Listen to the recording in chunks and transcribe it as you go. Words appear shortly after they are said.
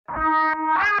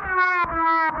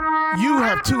You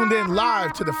have tuned in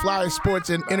live to the Fly Sports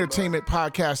and Entertainment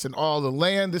Podcast in all the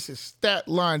land. This is Stat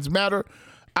Lines Matter.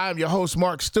 I'm your host,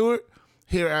 Mark Stewart,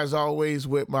 here as always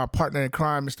with my partner in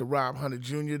crime, Mr. Rob Hunter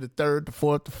Jr., the third, the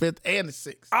fourth, the fifth, and the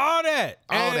sixth. All that.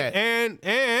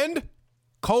 And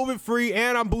COVID-free,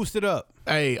 and I'm boosted up.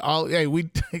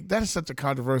 That is such a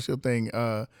controversial thing.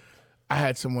 I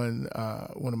had someone,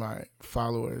 one of my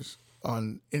followers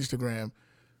on Instagram,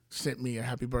 sent me a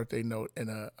happy birthday note and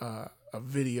a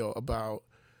video about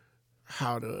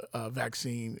how the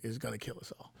vaccine is going to kill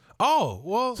us all. Oh,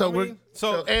 well,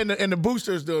 and the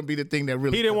booster is going to be the thing that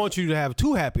really. He didn't want you to have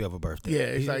too happy of a birthday.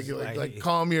 Yeah, it's like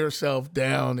calm yourself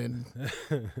down and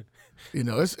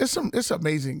it's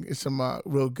amazing. It's some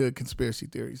real good conspiracy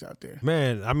theories out there.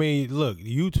 Man, I mean, look,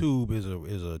 YouTube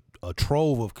is a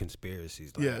trove of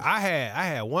conspiracies. Like, yes. I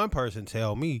had one person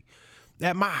tell me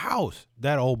at my house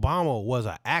that Obama was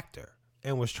an actor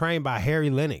and was trained by Harry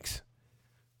Lennox.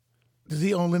 Does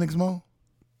he own Lennox Mall?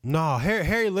 No,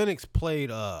 Harry Lennox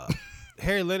played.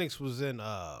 Harry Lennox was in.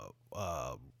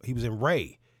 He was in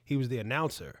Ray. He was the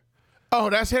announcer. Oh,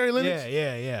 that's Harry Lennox?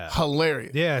 Yeah.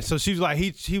 Hilarious. Yeah, so she was like,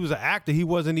 he was an actor. He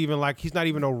wasn't even like, he's not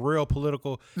even a real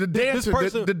political. The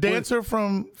dancer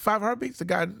from Five Heartbeats, the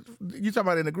guy you talking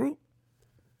about in the group?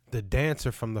 The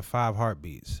dancer from the Five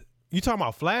Heartbeats. You talking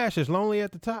about Flash is lonely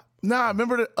at the top? Nah,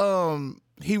 remember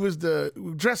he was the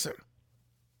dresser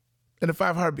in the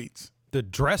Five Heartbeats. The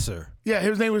dresser? Yeah,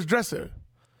 his name was Dresser.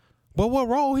 But what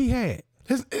role he had?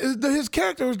 His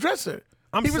character was Dresser.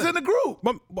 He was in the group.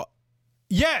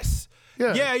 Yes.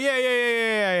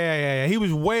 Yeah. He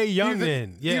was way young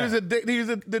then. Yeah. He was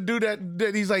the dude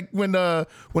that he's like when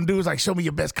dude was like, show me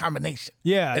your best combination.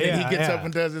 Yeah. And then he gets up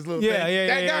and does his little thing.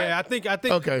 That guy? Yeah. I think.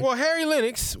 Okay. Well, Harry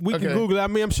Lennox, we can Google it. I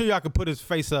mean, I'm sure y'all could put his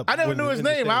face up. I never knew his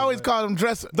name. I always called him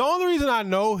Dresser. The only reason I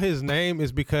know his name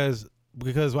is because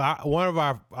one of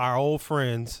our old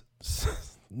friends,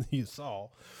 you saw,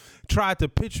 tried to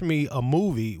pitch me a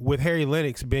movie with Harry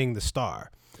Lennox being the star.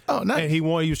 Oh, nice. And he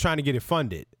was trying to get it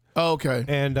funded. Oh, okay.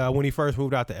 And when he first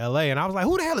moved out to L.A., and I was like,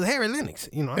 who the hell is Harry Lennox?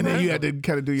 And then you had to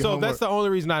kind of do your homework. So that's the only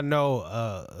reason I know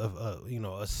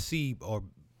a C or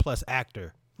plus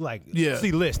actor. Like,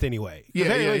 C list anyway.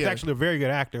 Harry Lennox is actually a very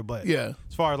good actor, but as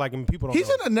far as like people don't know. He's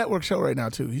in a network show right now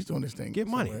too. He's doing this thing. Get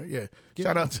money. Yeah.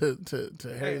 Shout out to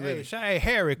Harry Lennox. Hey,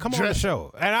 Harry, come on the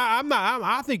show. And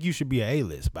I think you should be an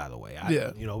A-list, by the way.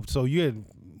 So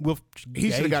he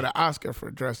should have got an Oscar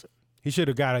for Dresser. He should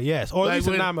have got or at least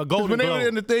a Golden Globe. When they were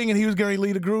in the thing and he was going to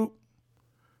lead a group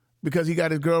because he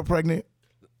got his girl pregnant.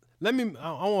 I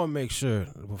want to make sure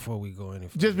before we go any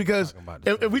further. Just because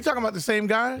if we talking about the same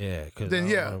guy, then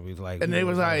and they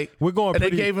was like, we're going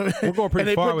pretty far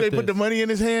with this. They put the money in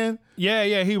his hand.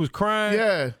 Yeah, he was crying.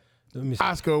 Yeah,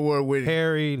 Oscar award winning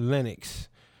Harry Lennox.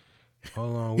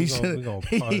 Hold on, we gonna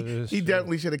pause this. He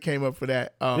definitely should have came up for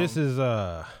that. This is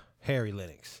Harry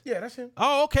Lennox. Yeah, that's him.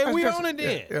 Oh, okay, that's we on it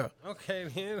then. Yeah. Okay,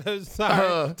 then it's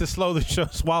time to swallow the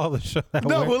show.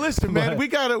 Well, listen, man, we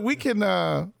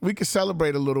can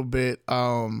celebrate a little bit.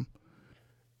 Y'all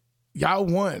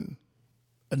won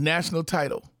a national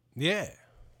title. Yeah.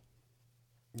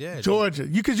 Georgia.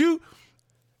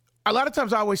 A lot of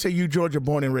times I always say you Georgia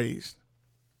born and raised.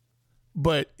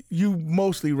 But you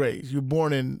mostly raised. You're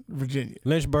born in Virginia.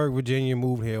 Lynchburg, Virginia,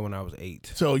 moved here when I was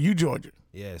 8. So you Georgia.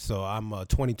 Yeah, so I'm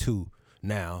 22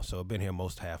 now, so I've been here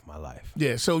most half my life.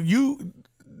 Yeah, so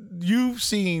you've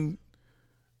seen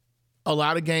a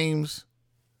lot of games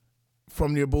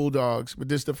from your Bulldogs, but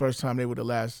this is the first time they were the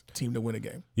last team to win a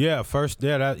game. Yeah, played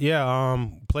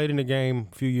in the game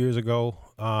a few years ago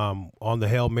on the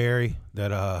Hail Mary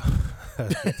that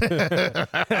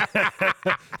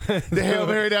the Hail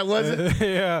Mary that wasn't.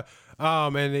 Yeah.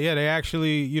 They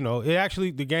actually,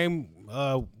 the game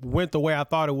went the way I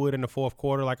thought it would in the fourth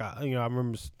quarter. Like I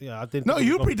remember, I didn't. No,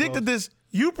 you predicted this.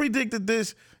 You predicted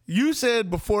this. You said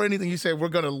before anything, you said we're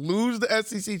gonna lose the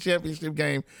SEC championship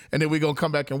game, and then we're gonna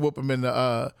come back and whoop them in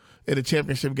the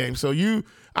championship game. So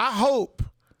I hope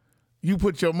you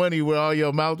put your money where all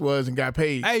your mouth was and got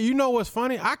paid. Hey, you know what's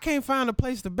funny? I can't find a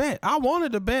place to bet. I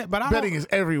wanted to bet, but betting is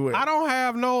everywhere. I don't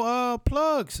have no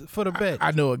plugs for the bet.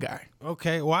 I know a guy.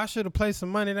 Okay, well I should have placed some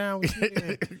money down with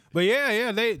you. But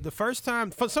the first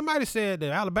time somebody said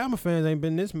that Alabama fans ain't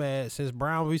been this mad since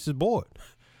Brown versus Boyd.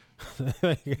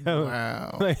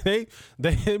 Wow. They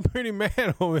pretty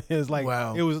mad over it. It's like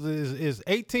wow. It's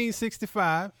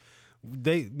 1865.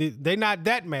 They not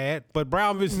that mad, but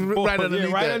Brown versus Boyd,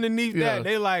 right underneath that,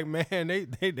 they like, man, they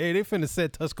finna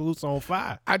set Tuscaloosa on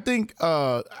fire. I think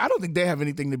I don't think they have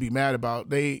anything to be mad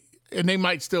about. They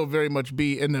might still very much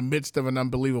be in the midst of an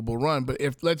unbelievable run. But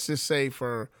if let's just say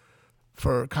for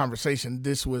for conversation,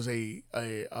 this was a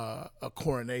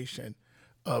coronation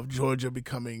of Georgia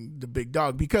becoming the big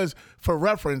dog. Because for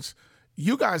reference,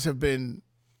 you guys have been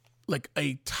like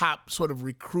a top sort of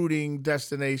recruiting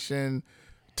destination,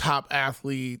 top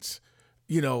athletes,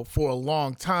 for a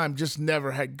long time, just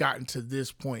never had gotten to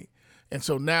this point. And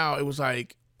so now it was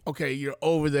like, okay, you're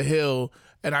over the hill.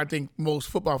 And I think most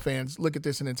football fans look at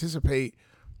this and anticipate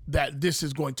that this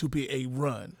is going to be a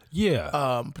run.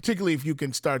 Yeah. Particularly if you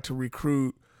can start to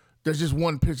recruit. There's just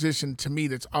one position to me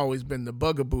that's always been the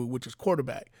bugaboo, which is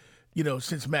quarterback.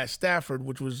 Since Matt Stafford,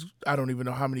 which was, I don't even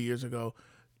know how many years ago,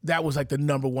 that was like the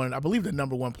number one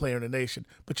player in the nation.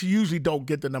 But you usually don't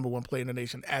get the number one player in the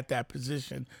nation at that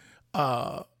position.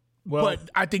 But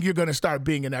I think you're going to start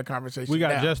being in that conversation. We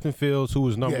got now. Justin Fields, who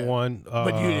was number one.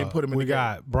 But you didn't put him in the game.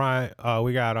 Got Brian.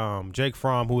 We got Jake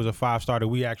Fromm, who was a 5-star that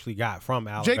we actually got from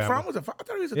Alabama. Jake Fromm was I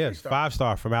thought he was a 3-star.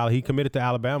 5-star from Alabama. He committed to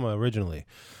Alabama originally.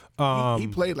 He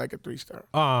played like a 3-star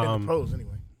in the pros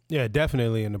anyway. Yeah,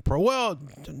 definitely in the pro. Well,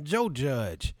 Joe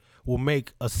Judge will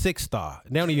make a 6-star.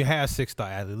 They don't even have 6-star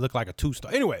athletes. They look like a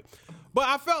 2-star. Anyway, but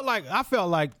I felt like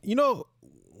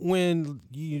when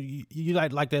you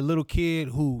like that little kid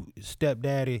who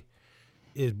stepdaddy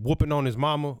is whooping on his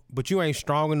mama, but you ain't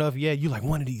strong enough yet. You like,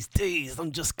 one of these days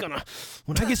when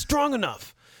I get strong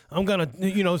enough, I'm gonna,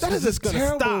 that is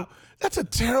gonna stop. That's a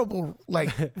terrible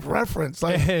reference.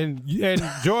 Like, and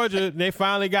Georgia, they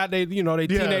finally got they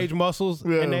teenage muscles,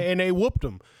 and they whooped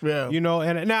them. Yeah.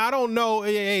 And now I don't know.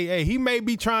 Hey, he may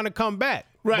be trying to come back.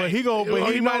 Right. But he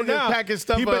might just pack his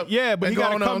stuff up. Yeah, but he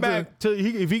got to come back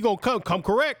if he gonna come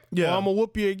correct. Yeah. Or I'm gonna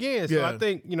whoop you again. So I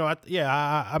think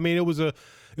I mean it was a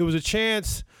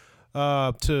chance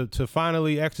to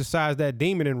finally exercise that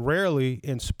demon, and rarely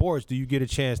in sports do you get a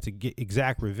chance to get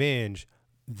exact revenge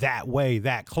that way,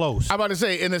 that close. I'm about to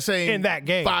say in that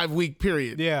game 5-week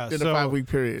period. Yeah, in the 5-week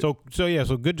period. So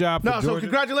good job. For Georgia. So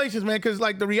congratulations, man. Because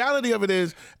like the reality of it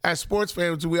is, as sports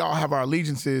fans, we all have our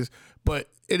allegiances, but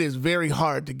it is very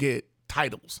hard to get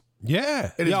titles.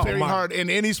 Yeah, it is very hard in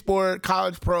any sport,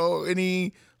 college, pro,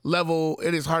 any level.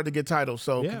 It is hard to get titles.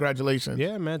 So congratulations.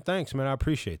 Yeah, man. Thanks, man. I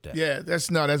appreciate that. Yeah, that's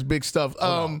big stuff.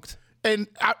 And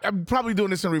I'm probably doing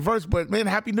this in reverse, but man,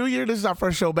 Happy New Year. This is our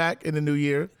first show back in the new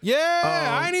year.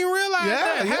 Yeah, I didn't even realize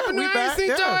that. Happy New Year. I seen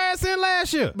your ass in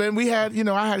last year. Man, we had,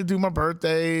 I had to do my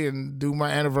birthday and do my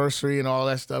anniversary, and all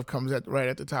that stuff comes right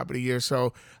at the top of the year.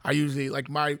 So I usually, like,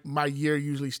 my year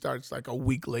usually starts like a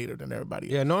week later than everybody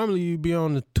else. Yeah, normally you'd be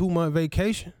on the 2-month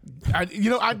vacation. I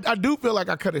do feel like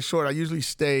I cut it short. I usually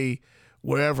stay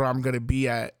wherever I'm going to be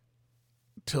at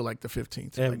till like the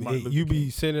 15th. And like you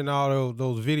be sending all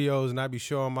those videos, and I be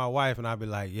showing my wife, and I be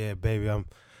like, "Yeah, baby, I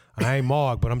ain't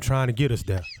Mark, but I'm trying to get us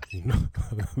there."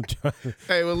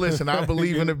 Hey, well, listen, I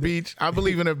believe in the beach. I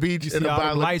believe in the beach. You see all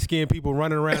the light-skinned people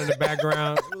running around in the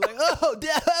background, like,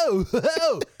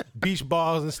 oh, beach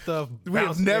balls and stuff. We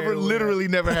have literally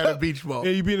never had a beach ball.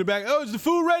 And you be in the back. Oh, is the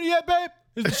food ready yet, babe?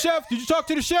 Is the chef? Did you talk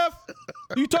to the chef?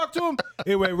 You talk to him?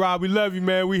 Anyway, Rob, we love you,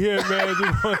 man. We here, man.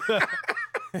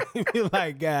 You're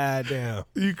like, God damn.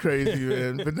 You crazy,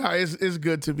 man. But no, it's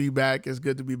good to be back. It's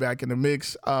good to be back in the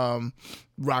mix,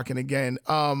 rocking again.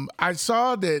 I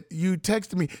saw that you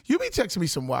texted me. You be texting me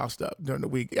some wild stuff during the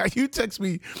week. You text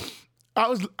me.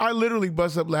 I literally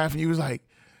bust up laughing. You was like,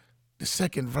 the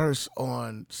second verse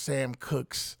on Sam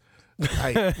Cooke's.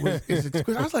 Like, I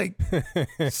was like,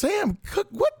 Sam Cooke,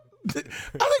 what? I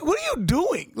was like, what are you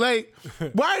doing? Like,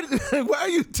 why are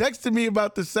you texting me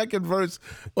about the second verse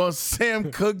on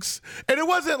Sam Cooke's? And it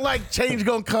wasn't like Change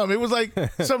Gonna Come. It was like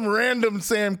some random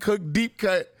Sam Cooke deep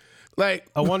cut. Like,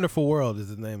 A Wonderful World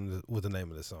was the name of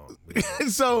the song.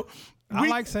 So I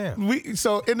like Sam.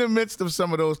 So in the midst of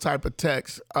some of those type of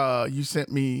texts, you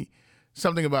sent me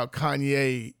something about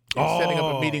Kanye setting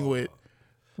up a meeting with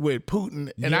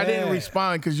Putin, and I didn't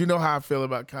respond because you know how I feel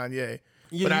about Kanye.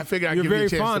 Yeah, but I figured I'd give you a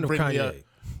chance to bring me up.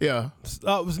 Yeah.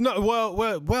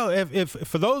 If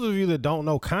for those of you that don't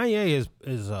know, Kanye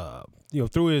is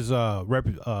through his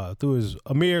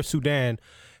Amir Sudan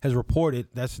has reported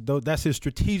that's his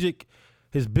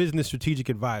business strategic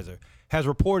advisor has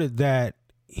reported that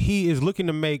he is looking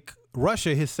to make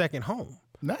Russia his second home.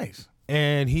 Nice.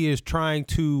 And he is trying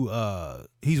to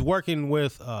he's working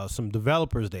with some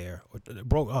developers there. The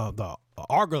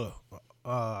Argala.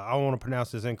 I don't want to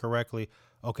pronounce this incorrectly.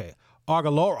 Okay,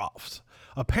 Argalovs.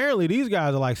 Apparently, these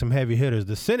guys are like some heavy hitters.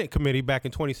 The Senate committee back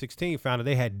in 2016 found that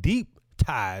they had deep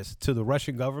ties to the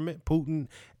Russian government, Putin,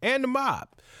 and the mob.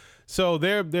 So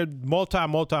they're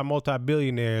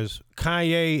multi-billionaires.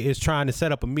 Kanye is trying to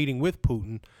set up a meeting with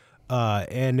Putin,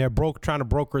 and they're trying to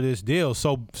broker this deal.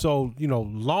 So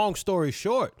long story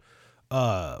short,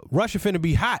 Russia finna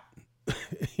be hot.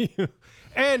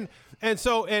 and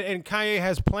Kanye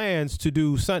has plans to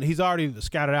do he's already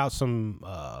scouted out some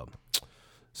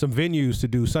venues to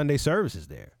do Sunday services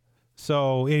there.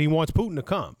 So, and he wants Putin to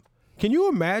come. Can you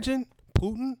imagine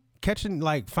Putin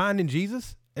finding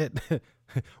Jesus at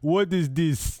what is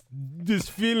this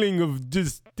feeling of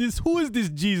this who is this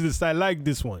Jesus? I like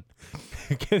this one.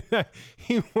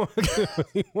 He wants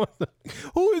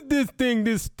who is this thing,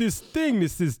 this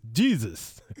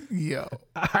Jesus? Yo,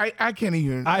 I can't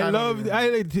even.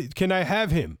 Can I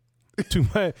have him?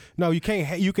 No, you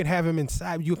can't. You can have him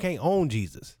inside. You can't own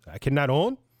Jesus. I cannot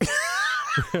own.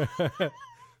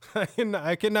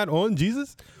 I cannot own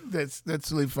Jesus.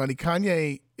 That's really funny.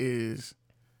 Kanye is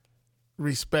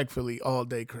respectfully all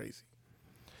day crazy.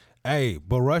 Hey,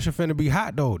 but Russia finna be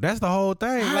hot though. That's the whole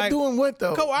thing. Hot doing what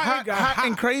though? Hot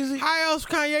and crazy. How else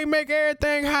Kanye make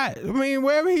everything hot? I mean,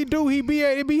 wherever he do,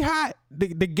 it be hot. The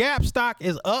Gap stock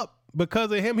is up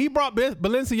because of him. He brought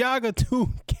Balenciaga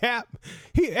to Gap.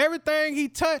 Everything he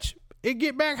touched, it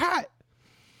get back hot.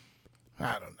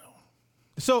 I don't know.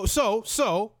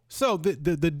 So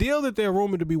the deal that they're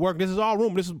rumored to be working, this is all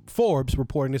rumored. This is Forbes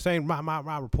reporting. This ain't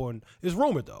my reporting. It's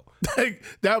rumored though.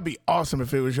 That would be awesome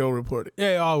if it was your reporting.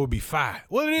 Yeah, it would be fire.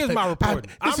 Well, it is my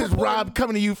reporting. This is Rob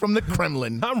coming to you from the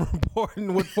Kremlin. I'm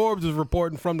reporting what Forbes is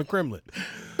reporting from the Kremlin.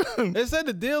 They said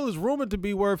the deal is rumored to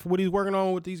be worth what he's working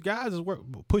on with these guys is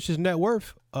push his net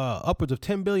worth upwards of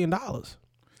 $10 billion.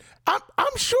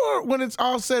 I'm sure when it's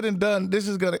all said and done, this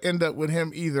is going to end up with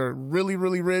him either really,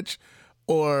 really rich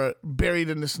or buried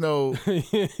in the snow,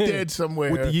 dead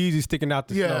somewhere with the Yeezy sticking out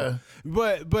the snow.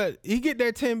 But he get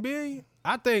that $10 billion.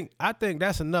 I think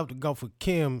that's enough to go for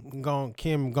Kim. Go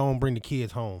and bring the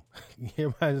kids home,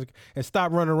 and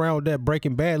stop running around with that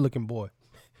Breaking Bad looking boy.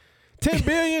 $10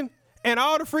 billion and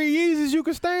all the free Yeezys you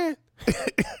can stand.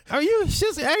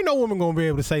 Ain't no woman gonna be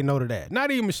able to say no to that.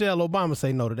 Not even Michelle Obama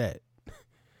say no to that.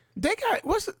 They got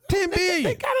 $10 billion.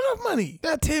 They got enough money.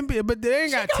 That $10 billion, but they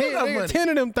ain't got 10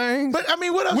 of them things. But I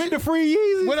mean, what else? With the free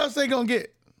Yeezys. What else they gonna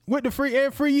get? With the free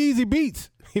Yeezy Beats.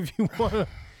 If you want.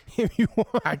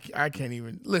 I can't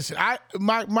even listen.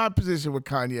 My position with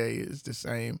Kanye is the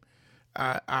same.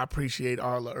 I appreciate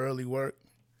all the early work,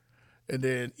 and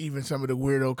then even some of the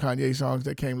weirdo Kanye songs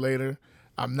that came later.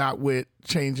 I'm not with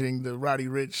changing the Roddy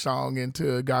Ricch song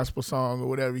into a gospel song or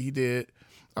whatever he did.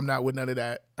 I'm not with none of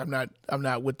that. I'm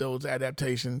not with those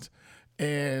adaptations.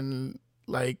 And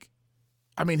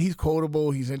he's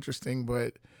quotable, he's interesting,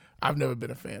 but I've never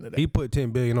been a fan of that. He put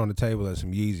 $10 billion on the table and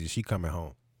some Yeezys. She coming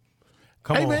home.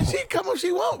 Hey man, she come if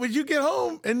she won't, but you get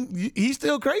home and he's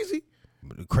still crazy.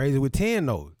 Crazy with 10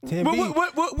 though. 10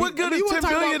 what good is $10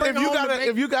 billion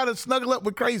if you gotta snuggle up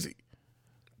with crazy?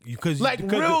 Because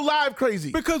real live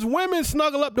crazy. Because women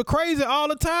snuggle up to crazy all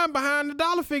the time behind the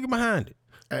dollar figure behind it.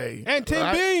 Hey, and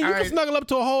 $10 billion, you can snuggle up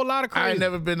to a whole lot of crazy. I ain't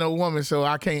never been a woman, so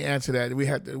I can't answer that.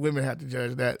 Women have to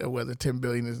judge that, whether $10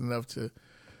 billion is enough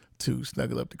to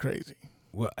snuggle up to crazy.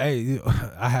 Well, hey,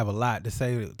 I have a lot to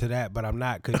say to that, but I'm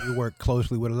not because you work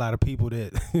closely with a lot of people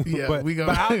that. Yeah,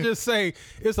 but I'll just say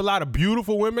it's a lot of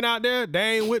beautiful women out there.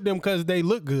 They ain't with them because they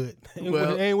look good. They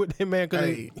ain't with them, man.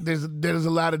 There's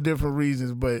a lot of different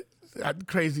reasons, but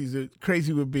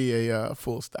crazy would be a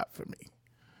full stop for me.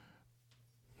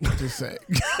 Just saying,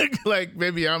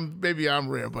 maybe I'm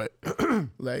rare, but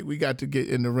we got to get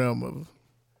in the realm of.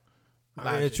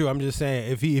 Yeah, true. I'm just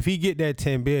saying, if he get that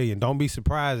 $10 billion, don't be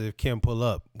surprised if Kim pull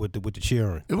up with the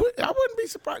cheering. I wouldn't be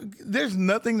surprised. There's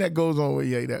nothing that goes on with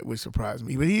Ye that would surprise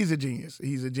me. But he's a genius.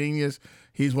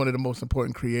 He's one of the most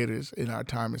important creators in our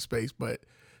time and space. But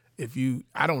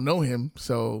I don't know him,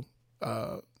 so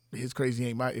his crazy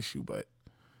ain't my issue. But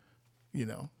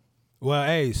Well,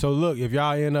 hey, so look, if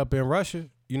y'all end up in Russia,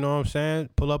 you know what I'm saying?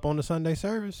 Pull up on the Sunday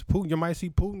service. Putin, you might see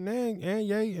Putin and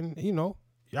Ye, and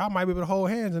y'all might be able to hold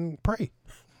hands and pray.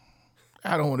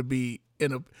 I don't want to be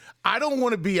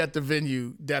at the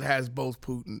venue that has both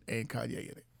Putin and Kanye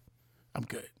in it. I'm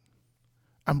good.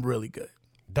 I'm really good.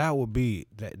 That would be.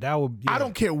 Yeah. I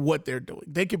don't care what they're doing.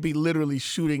 They could be literally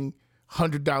shooting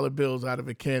 $100 bills out of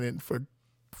a cannon for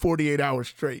 48 hours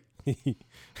straight.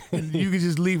 And you could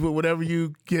just leave with whatever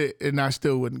you get, and I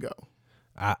still wouldn't go.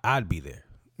 I'd be there.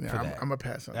 Yeah, I'm a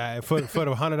pass on that. For the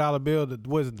 $100 bill,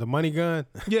 was it the money gun?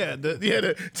 Yeah,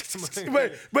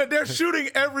 but they're shooting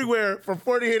everywhere for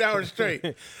 48 hours straight.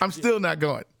 I'm still not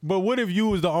going. But what if you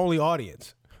was the only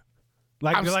audience?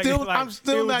 I'm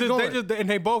still not going. And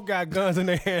they both got guns in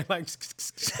their hand, and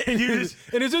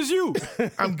it's just you.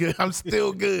 I'm good. I'm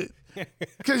still good.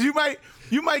 Because you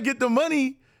might get the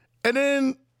money and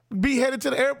then be headed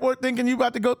to the airport thinking you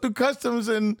about to go through customs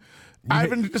and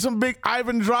some big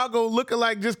Ivan Drago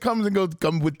lookalike just comes and goes,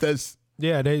 "Come with us."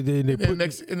 Yeah, they and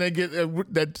they get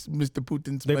that's Mr.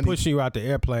 Putin's they money. pushing you out the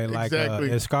airplane like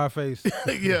Exactly. in Scarface.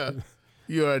 Yeah,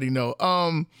 you already know.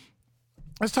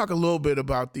 Let's talk a little bit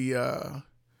about the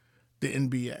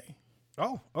NBA.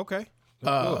 Oh, okay.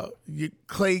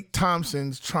 Klay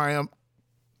Thompson's triumphant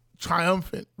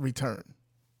return.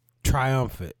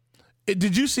 Triumphant.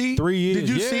 Did you see 3 years? Did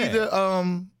you yeah. see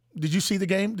the Did you see the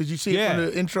game? Did you see it from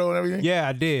the intro and everything? Yeah,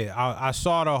 I did. I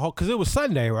saw the whole because it was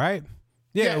Sunday, right?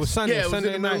 Yeah, Yes. it was Sunday. Yeah, it was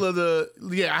Sunday in the night. middle of the.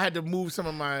 Yeah, I had to move some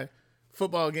of my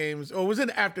football games. Or it was in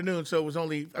the afternoon, so it was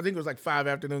only. I think it was like 5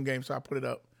 afternoon games, so I put it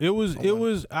up. It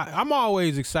was. I'm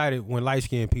always excited when light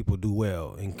skinned people do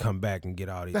well and come back and get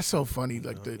all these. That's so funny,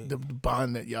 like the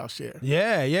bond that y'all share.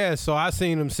 Yeah. So I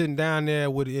seen him sitting down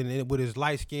there with his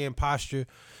light skinned posture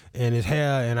and his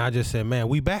hair, and I just said, "Man,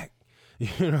 we back."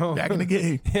 You know, Back in the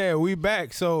game. Yeah, we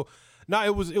back. So no,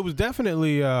 it was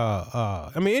definitely.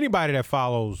 I mean, anybody that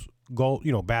follows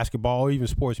basketball or even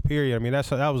sports, period. I mean,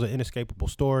 that was an inescapable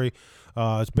story.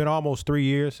 It's been almost 3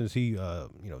 years since he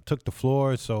took the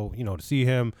floor. So to see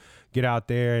him get out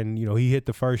there and he hit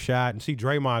the first shot and see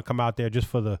Draymond come out there just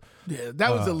for the. Yeah,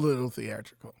 that was a little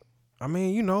theatrical. I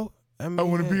mean, I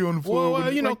want to be on the floor.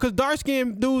 Well, because dark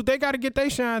skinned dudes, they got to get their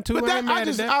shine too. But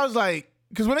I was like,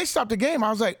 because when they stopped the game, I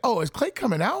was like, oh, is Klay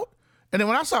coming out? And then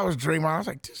when I saw it was Draymond, I was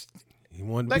like, he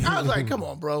wanted like I was like, come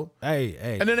on, bro. Hey.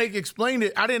 And then they explained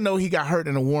it. I didn't know he got hurt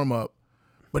in the warm up,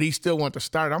 but he still wanted to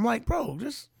start. I'm like, bro,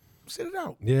 just sit it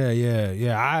out.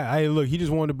 Yeah. I look, he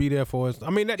just wanted to be there for us. I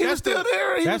mean, he was still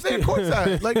there. He was there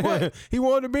courtside. Like what? He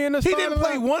wanted to be in the. He didn't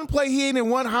play one play. He ain't in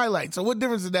one highlight. So what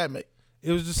difference did that make?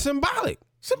 It was just symbolic.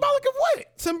 Symbolic of what?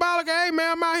 Symbolic. Hey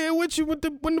man, I'm out here with you when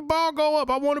the ball go up.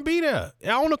 I want to be there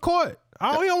on the court.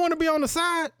 I don't want to be on the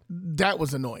side. That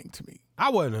was annoying to me.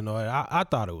 I wasn't annoyed. I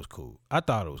thought it was cool.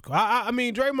 I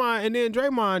mean, Draymond, and then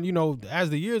Draymond, as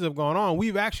the years have gone on,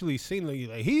 we've actually seen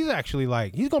he's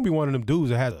actually he's gonna be one of them dudes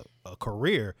that has a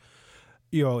career,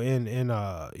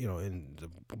 in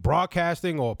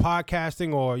broadcasting or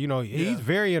podcasting or he's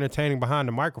very entertaining behind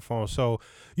the microphone. So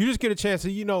you just get a chance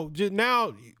to just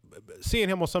now seeing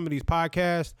him on some of these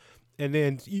podcasts and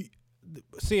then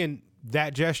seeing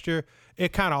that gesture.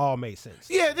 It kind of all made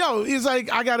sense. Yeah, no, it's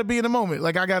like I got to be in the moment.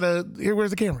 Like I got to where's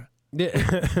the camera? Yeah.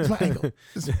 It's my angle.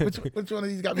 Which one of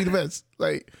these got me the best?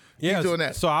 Like he's doing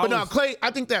that. Klay, I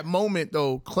think that moment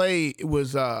though, Klay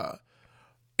was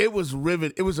it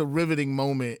was a riveting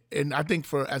moment, and I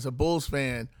think as a Bulls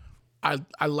fan, I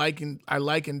likened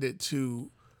it to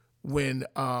when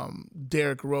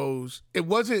Derrick Rose. It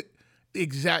wasn't the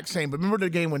exact same, but remember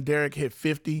the game when Derrick hit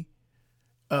 50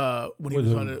 when he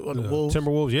was on the Wolves?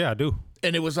 Timberwolves, yeah, I do.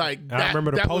 And it was like I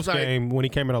remember the post game when he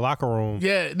came in the locker room.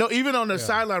 Yeah, no, even on the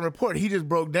sideline report, he just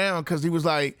broke down because he was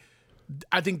like,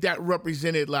 I think that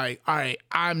represented like, all right,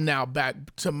 I'm now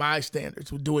back to my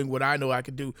standards, doing what I know I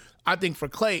could do. I think for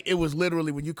Klay, it was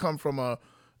literally when you come from a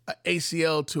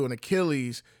ACL to an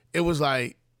Achilles, it was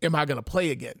like, am I gonna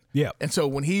play again? Yeah. And so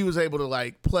when he was able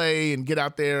to play and get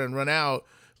out there and run out,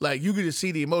 you could just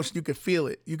see the emotion. You could feel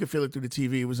it. You could feel it through the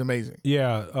TV. It was amazing.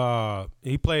 Yeah,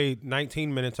 he played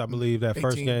 19 minutes, I believe, that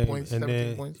first game, points, and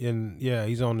then points.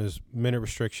 He's on his minute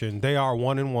restriction. They are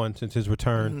 1-1 since his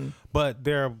return, but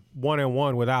they're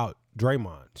 1-1 without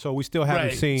Draymond. So we still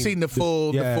haven't seen the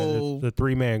full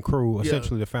 3-man crew,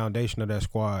 essentially the foundation of that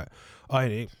squad.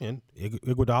 And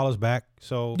Iguodala's back,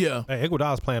 so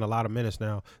Iguodala's playing a lot of minutes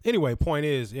now. Anyway, point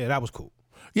is, that was cool.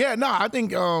 Yeah, no, I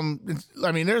think,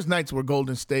 there's nights where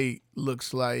Golden State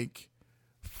looks like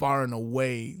far and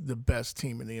away the best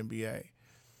team in the NBA.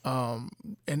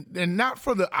 And not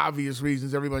for the obvious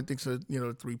reasons. Everybody thinks of,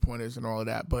 three-pointers and all of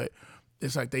that, but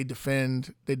it's like they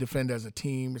defend as a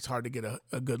team. It's hard to get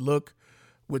a good look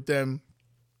with them.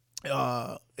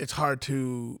 It's hard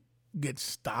to get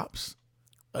stops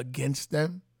against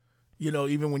them.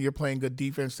 Even when you're playing good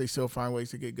defense, they still find ways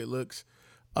to get good looks.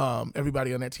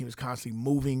 Everybody on that team is constantly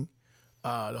moving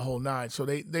the whole nine. So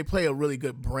they play a really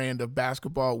good brand of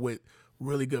basketball with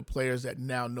really good players that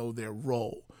now know their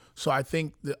role. So I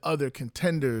think the other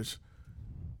contenders,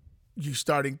 so you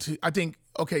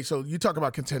talk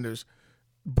about contenders.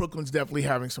 Brooklyn's definitely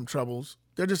having some troubles.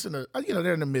 They're just they're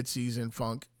in a midseason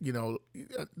funk,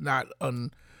 not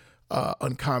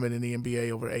uncommon in the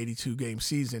NBA over an 82-game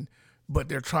season. But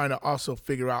they're trying to also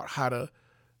figure out how to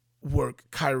work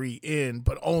Kyrie in,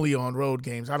 but only on road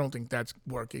games. I don't think that's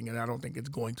working, and I don't think it's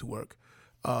going to work.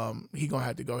 He gonna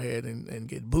have to go ahead and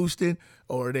get boosted,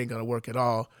 or it ain't gonna work at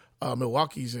all.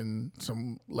 Milwaukee's in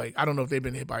some I don't know if they've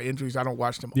been hit by injuries. I don't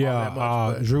watch them all that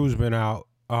much. Drew's been out.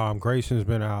 Grayson's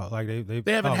been out. They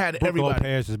haven't had Brook everybody.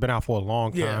 Lopez has been out for a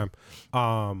long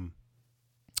time.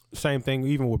 same thing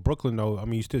even with Brooklyn though. I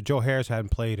mean, Joe Harris hadn't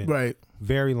played in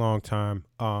very long time.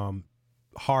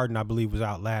 Harden, I believe, was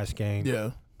out last game.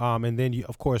 Yeah. And then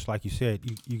of course, like you said,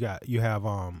 you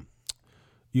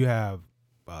have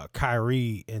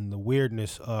Kyrie and the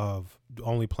weirdness of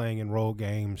only playing in road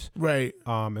games. Right.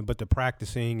 But the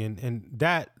practicing and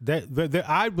that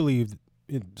I believe,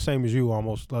 same as you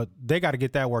almost, they got to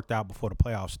get that worked out before the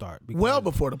playoffs start. Well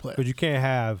before the playoffs. Because you can't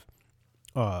have,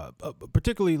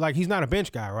 particularly like he's not a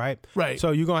bench guy, right? Right.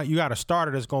 So you got a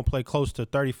starter that's going to play close to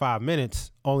 35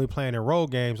 minutes, only playing in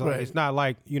road games. Like, right. It's not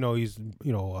like he's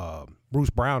Bruce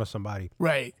Brown or somebody.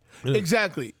 Right.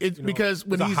 Exactly. Because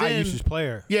when he's a high in, usage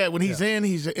player. Yeah. When he's in,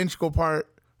 he's an integral part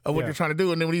of what you're trying to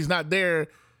do, and then when he's not there,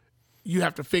 you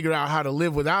have to figure out how to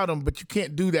live without him. But you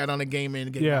can't do that on a game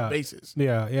in, game out basis.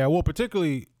 Yeah. Well,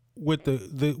 particularly with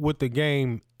the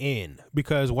game in,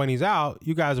 because when he's out,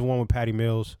 you guys have won with Patty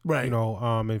Mills, right?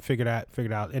 And figured out,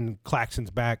 and Claxton's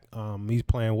back. He's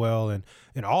playing well, and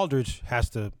Aldridge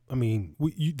has to. I mean,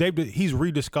 he's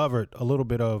rediscovered a little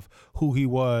bit of who he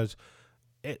was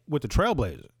with the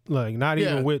Trailblazers. Like not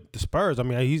even with the Spurs. I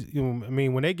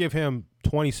mean, when they give him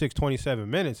 26, 27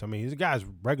 minutes, I mean, this guy's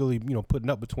regularly, putting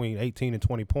up between 18 and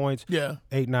 20 points. Yeah.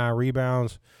 8-9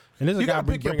 rebounds. And this is a guy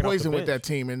pick your poison with that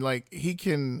team, and like he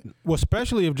can. Well,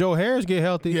 especially if Joe Harris get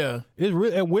healthy. Yeah.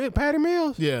 And with Patty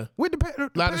Mills. Yeah. With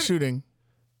the a lot of shooting.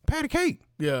 Patty Cake.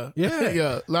 Yeah. Yeah.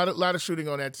 Yeah. A lot of shooting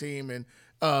on that team, and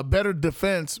better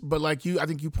defense. But like I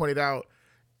think you pointed out,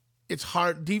 it's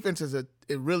hard. Defense is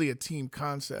really a team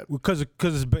concept because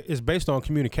it's based on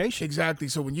communication. Exactly.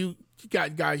 So when you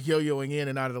got guys yo-yoing in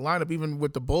and out of the lineup, even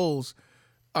with the Bulls,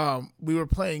 we were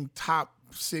playing top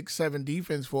 6-7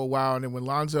 defense for a while, and then when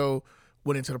Lonzo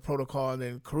went into the protocol and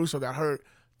then Caruso got hurt,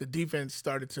 the defense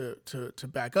started to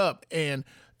back up, and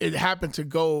it happened to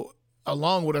go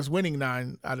along with us winning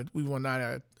 10 out of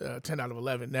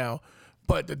 11 now,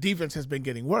 but the defense has been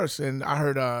getting worse. And I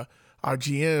heard our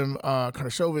GM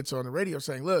Karnashovitz on the radio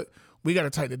saying, "Look, we got to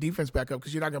tighten the defense back up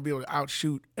because you're not going to be able to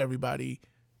outshoot everybody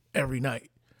every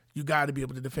night. You got to be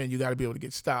able to defend. You got to be able to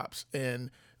get stops. And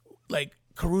like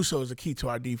Caruso is the key to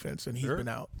our defense, and he's been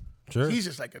out. Sure. He's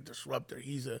just like a disruptor.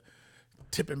 He's a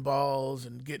tipping balls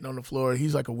and getting on the floor.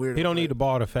 He's like a weirdo. He don't need the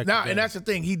ball to affect. And that's the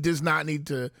thing. He does not need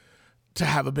to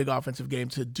have a big offensive game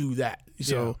to do that.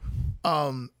 So,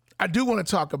 I do want to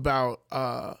talk about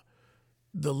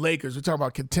the Lakers. We're talking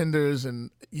about contenders, and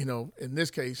in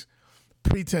this case,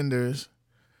 pretenders.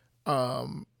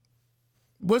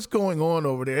 What's going on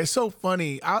over there? It's so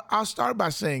funny. I'll start by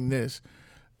saying this.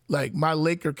 Like, my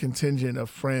Laker contingent of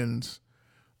friends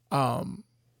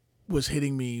was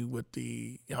hitting me with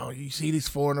the, you see these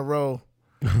 4 in a row.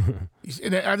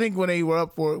 And I think when they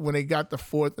got the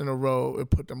 4th in a row, it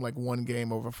put them like one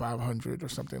game over 500 or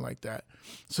something like that.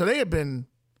 So they had been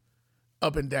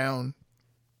up and down.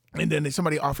 And then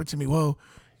somebody offered to me, well,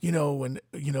 when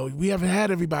we haven't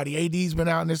had everybody. AD's been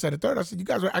out and this, that, and third. I said, you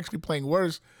guys are actually playing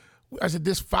worse. I said,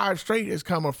 this 4 straight has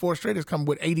come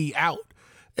with AD out.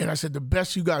 And I said, the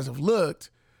best you guys have looked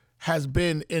has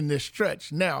been in this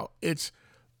stretch. Now, it's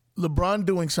LeBron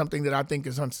doing something that I think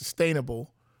is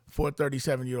unsustainable for a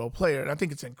 37-year-old player. And I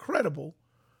think it's incredible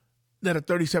that a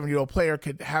 37-year-old player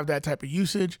could have that type of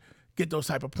usage, get those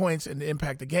type of points, and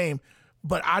impact the game.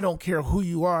 But I don't care who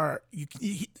you are.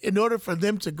 In order for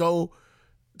them to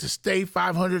stay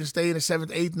 500 and stay in the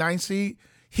 7th, 8th, 9th seed,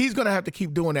 he's going to have to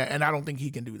keep doing that, and I don't think he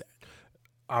can do that.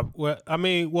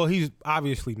 He's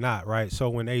obviously not, right? So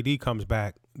when AD comes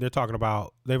back, they're talking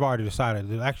about, they've already decided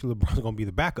that actually LeBron's going to be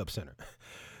the backup center.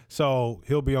 So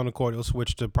he'll be on the court. He'll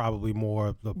switch to probably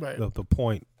more the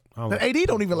point. But AD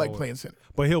don't even like playing center.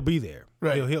 But he'll be there.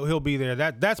 Right. He'll be there.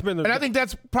 That's been the. And I think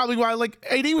that's probably why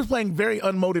AD was playing very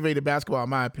unmotivated basketball, in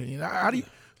my opinion. How do you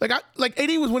AD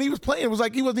was, when he was playing, it was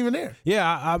like he wasn't even there. Yeah,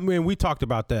 I mean, we talked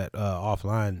about that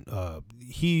offline.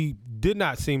 He did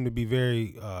not seem to be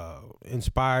very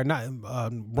inspired. Not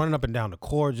running up and down the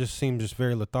court, just seemed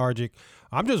very lethargic.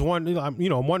 I'm just wondering.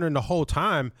 I'm wondering the whole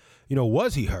time.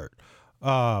 Was he hurt?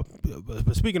 But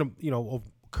speaking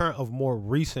of more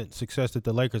recent success that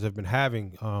the Lakers have been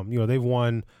having, they've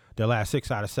won their last 6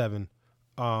 out of 7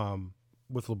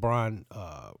 with LeBron,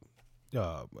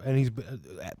 and he's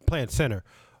playing center.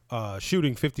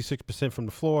 Shooting 56% from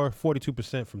the floor,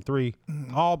 42% from 3,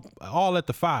 all at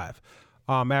the 5,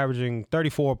 averaging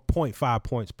 34.5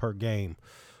 points per game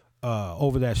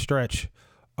over that stretch.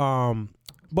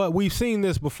 But we've seen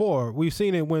this before. We've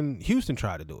seen it when Houston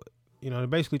tried to do it. They're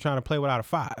basically trying to play without a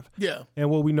 5. Yeah. And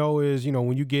what we know is,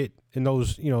 when you get in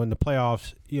those, in the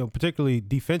playoffs, particularly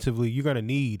defensively, you're going to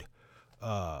need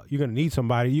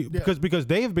somebody because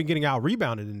they have been getting out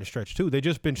rebounded in the stretch too. They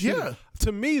just been shooting. Yeah.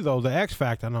 To me though, the X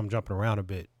factor, and I'm jumping around a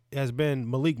bit, has been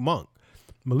Malik Monk.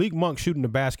 Malik Monk shooting the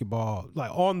basketball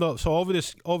like over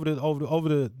this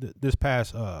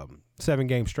past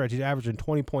 7-game stretch, he's averaging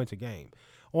 20 points a game.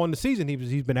 On the season,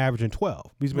 he's been averaging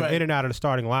 12. He's been in and out of the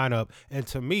starting lineup, and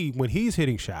to me, when he's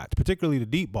hitting shots, particularly the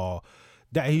deep ball,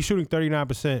 that he's shooting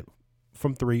 39%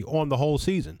 from 3 on the whole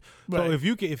season. So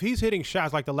if he's hitting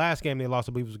shots like the last game they lost,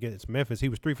 I believe was against Memphis, he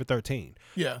was 3 for 13.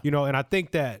 Yeah, and I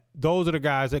think that those are the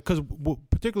guys that, because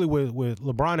particularly with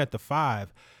LeBron at the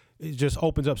 5. It just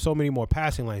opens up so many more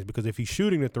passing lanes, because if he's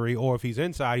shooting the 3 or if he's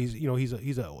inside,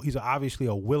 he's obviously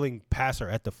a willing passer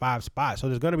at the 5 spot. So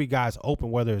there's going to be guys open,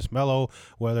 whether it's Melo,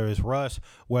 whether it's Russ,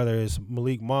 whether it's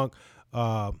Malik Monk,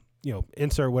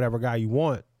 insert whatever guy you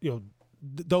want.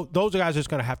 Those guys are just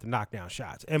going to have to knock down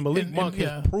shots. And Malik Monk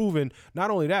has proven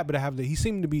not only that, but he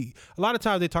seemed to be. A lot of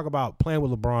times they talk about playing with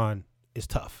LeBron is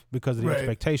tough because of the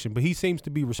expectation, but he seems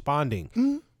to be responding.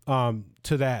 Mm-hmm.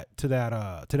 To that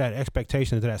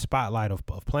expectation, to that spotlight of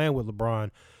playing with LeBron,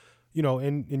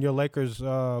 in your Lakers,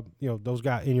 those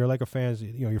guys, in your Laker fans,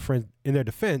 your friends, in their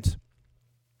defense,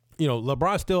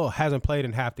 LeBron still hasn't played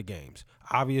in half the games.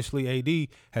 Obviously, AD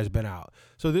has been out,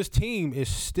 so this team is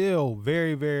still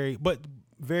very, very,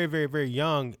 very, very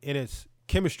young in its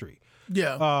chemistry.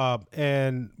 Yeah.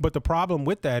 But the problem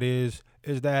with that is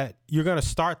that you're going to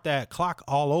start that clock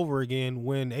all over again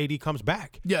when AD comes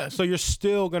back. Yeah. So you're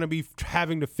still going to be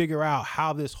having to figure out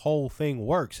how this whole thing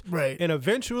works. Right. And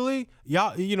eventually,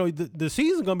 the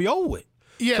season's going to be over with.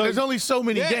 Yeah, so, there's only so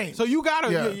many games. So you got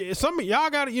to,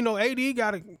 y'all got to, AD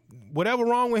got to, whatever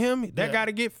wrong with him, that got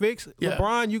to get fixed. Yeah.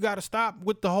 LeBron, you got to stop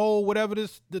with the whole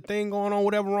the thing going on,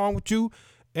 whatever wrong with you.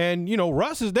 And,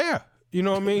 Russ is there. You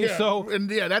know what I mean? Yeah. So,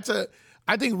 and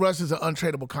I think Russ is an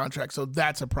untradeable contract, so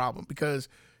that's a problem because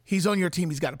he's on your team.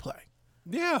 He's got to play.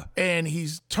 Yeah, and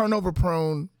he's turnover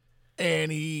prone,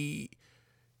 and he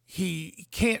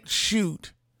can't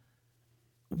shoot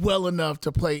well enough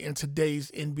to play in today's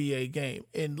NBA game.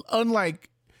 And unlike,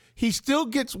 he still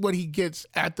gets what he gets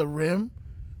at the rim,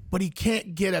 but he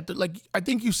can't get at the I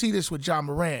think you see this with Ja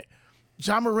Morant.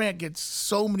 Ja Morant gets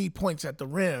so many points at the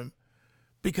rim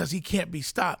because he can't be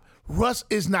stopped. Russ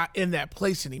is not in that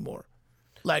place anymore.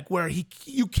 Where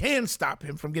you can stop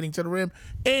him from getting to the rim,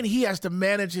 and he has to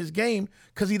manage his game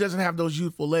because he doesn't have those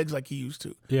youthful legs like he used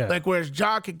to. Yeah. Whereas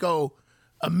Ja could go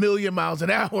 1,000,000 miles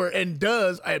an hour and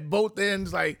does at both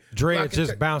ends. Dreads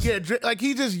just bouncing. Yeah,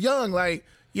 he's just young,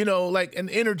 and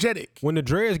energetic. When the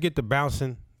dreads get to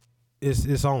bouncing,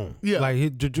 it's on. Yeah.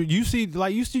 You see,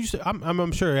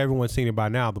 I'm sure everyone's seen it by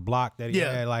now. The block that he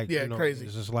had, crazy.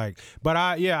 It's just but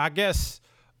I guess,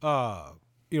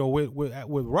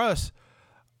 with Russ.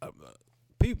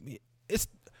 People, it's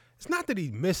not that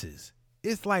he misses.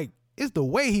 It's the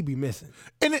way he be missing,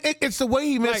 and it's the way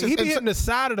he misses. He be hitting the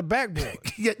side of the backboard.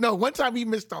 One time he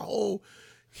missed the whole.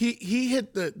 He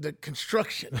hit the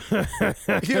construction.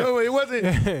 It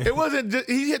wasn't. Just,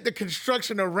 he hit the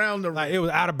construction around the rim. It was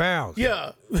out of bounds.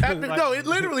 Yeah. It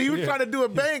literally he was trying to do a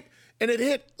bank and it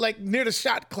hit near the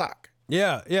shot clock.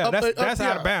 Yeah, that's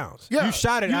out of bounds. Yeah. You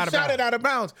shot it out of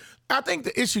bounds. I think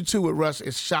the issue too with Russ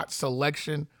is shot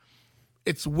selection.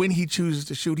 It's when he chooses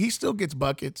to shoot. He still gets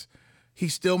buckets. He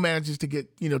still manages to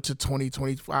get, to 20,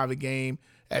 25 a game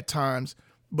at times,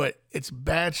 but it's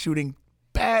bad shooting,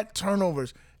 bad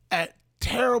turnovers at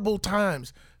terrible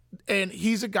times. And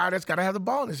he's a guy that's got to have the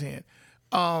ball in his hand.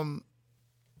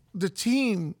 The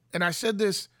team, and I said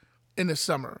this in the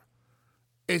summer,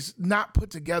 is not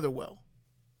put together well.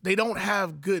 They don't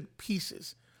have good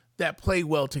pieces that play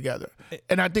well together.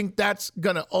 And I think that's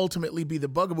going to ultimately be the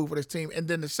bugaboo for this team. And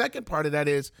then the second part of that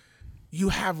is you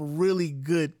have really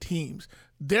good teams.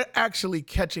 They're actually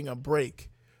catching a break.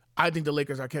 I think the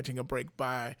Lakers are catching a break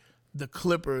by the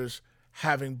Clippers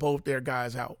having both their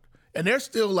guys out. And they're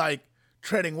still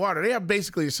treading water. They have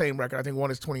basically the same record. I think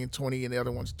one is 20-20 and the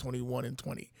other one's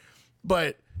 21-20.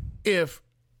 But if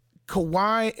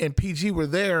Kawhi and PG were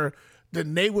there,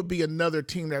 then they would be another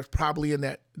team that's probably in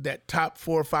that top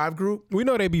 4 or 5 group. We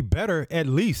know they'd be better at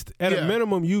least. At a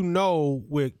minimum,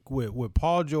 with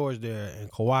Paul George there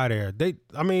and Kawhi there,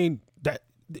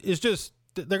 it's just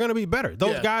they're going to be better.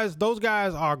 Those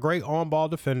guys are great on-ball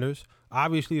defenders.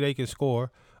 Obviously, they can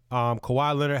score.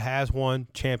 Kawhi Leonard has won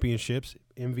championships,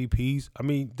 MVPs.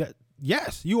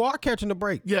 Yes, you are catching the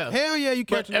break. Yeah. Hell yeah, you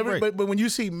catching the break. But when you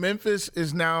see Memphis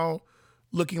is now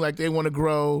looking like they want to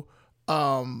grow,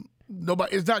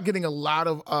 it's not getting a lot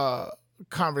of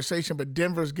conversation, but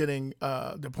Denver's getting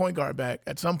the point guard back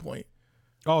at some point.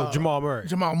 Jamal Murray.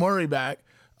 Jamal Murray back.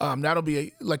 That'll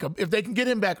be if they can get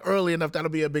him back early enough,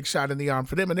 that'll be a big shot in the arm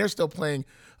for them. And they're still playing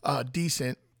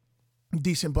decent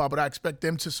ball, but I expect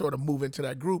them to sort of move into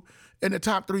that group. And the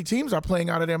top 3 teams are playing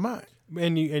out of their mind.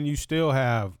 And you still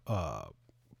have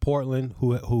Portland,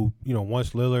 who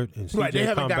once Lillard and CJ Right, they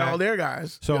haven't got back, all their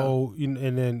guys. So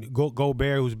and then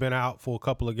Gobert, who's been out for a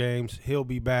couple of games, he'll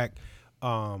be back.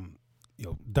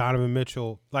 Donovan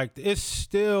Mitchell, like it's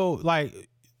still like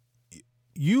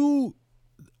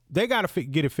they got to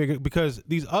get it figured because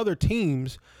these other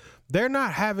teams, they're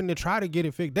not having to try to get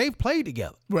it figured. They've played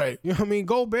together. Right. You know what I mean?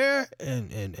 Gobert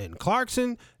and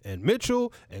Clarkson and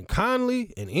Mitchell and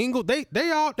Conley and Ingle, they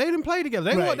didn't play together.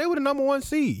 They were the number 1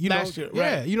 seed. Last year,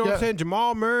 yeah. right. You know what I'm saying?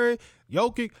 Jamal Murray,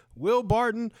 Jokic, Will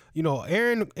Barton,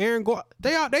 Aaron Gordon,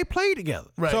 they played together.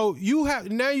 Right. So you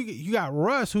got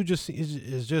Russ, who just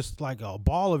is just like a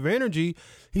ball of energy.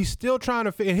 He's still trying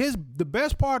to fit. The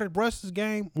best part of Russ's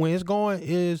game when it's going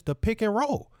is the pick and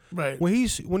roll. Right. When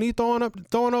he's throwing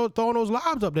those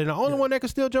lobs up there, the only one that can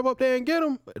still jump up there and get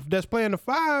him that's playing the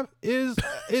 5 is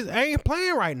ain't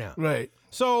playing right now. Right.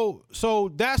 So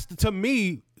that's to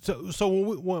me. So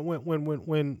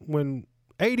when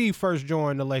AD first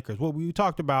joined the Lakers, what we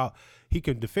talked about, he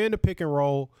can defend the pick and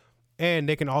roll, and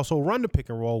they can also run the pick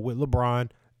and roll with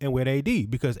LeBron and with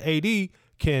AD because AD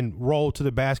can roll to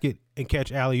the basket and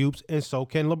catch alley-oops, and so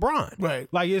can LeBron. Right.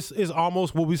 Like it's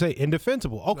almost what we say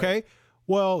indefensible. Okay. Right.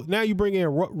 Well, now you bring in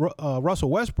Russell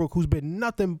Westbrook, who's been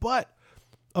nothing but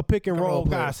a pick and roll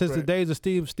guy since the days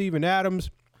of Steven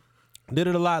Adams. Did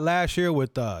it a lot last year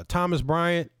with Thomas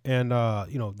Bryant and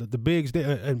the bigs,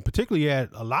 and particularly he had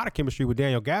a lot of chemistry with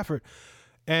Daniel Gafford.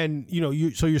 And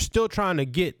so you're still trying to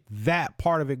get that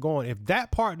part of it going. If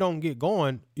that part don't get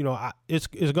going, it's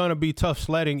going to be tough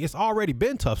sledding. It's already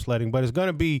been tough sledding, but it's going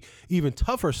to be even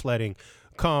tougher sledding.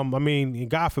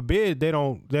 God forbid they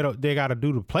got to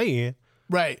do the play in.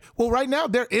 Right. Well, right now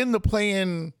they're in the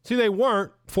play-in. See, they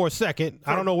weren't for a second.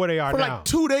 I don't know where they are for now. For like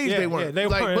 2 days they weren't. Yeah, they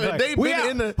weren't. But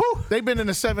they've been in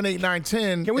the 7, 8, 9,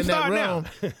 10 Can we in start that realm.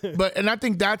 now? And I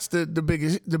think that's the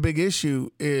big issue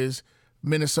is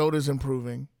Minnesota's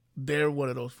improving. They're one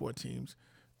of those 4 teams.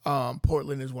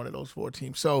 Portland is one of those 4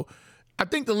 teams. So I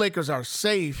think the Lakers are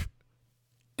safe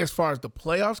as far as the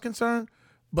playoffs concerned,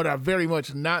 but are very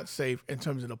much not safe in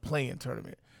terms of the play-in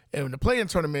tournament. And in the play-in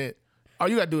tournament, all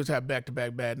you got to do is have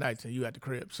back-to-back bad nights, and you at the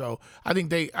crib. So I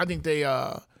think they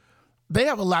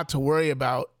have a lot to worry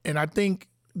about, and I think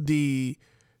the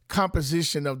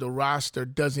composition of the roster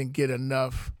doesn't get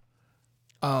enough.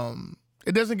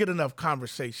 It doesn't get enough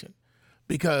conversation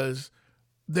because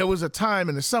there was a time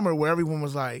in the summer where everyone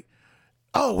was like,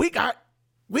 "Oh, we got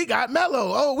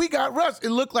Melo. Oh, we got Russ." It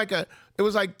looked like it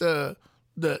was like the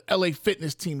LA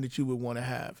Fitness team that you would want to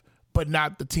have, but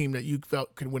not the team that you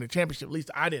felt could win a championship. At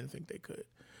least I didn't think they could.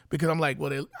 Because I'm like,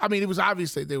 well, it was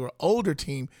obvious that they were an older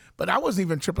team, but I wasn't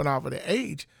even tripping off of the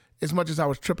age as much as I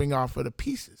was tripping off of the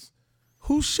pieces.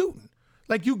 Who's shooting?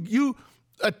 Like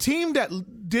a team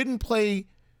that didn't play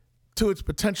to its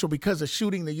potential because of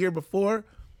shooting the year before,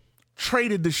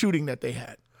 traded the shooting that they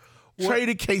had.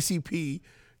 Traded KCP,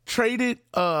 traded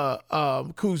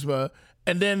Kuzma,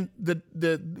 and then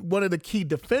the one of the key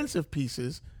defensive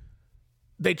pieces,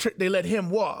 they let him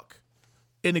walk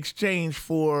in exchange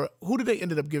for who did they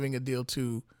ended up giving a deal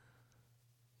to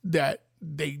that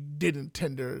they didn't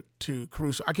tender to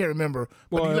Caruso? I can't remember.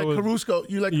 But you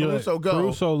let Caruso go.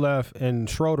 Caruso left and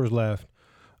Schroeder's left.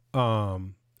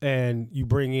 And you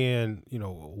bring in,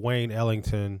 Wayne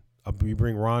Ellington, you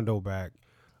bring Rondo back,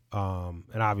 and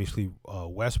obviously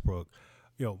Westbrook.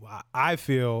 I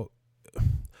feel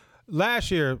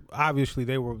last year, obviously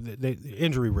they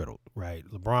injury riddled, right?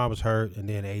 LeBron was hurt, and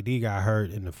then AD got hurt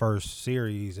in the first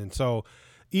series, and so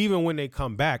even when they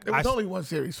come back, there was only one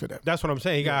series for them. That's what I'm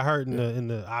saying. He got hurt in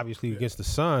the obviously against the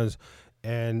Suns,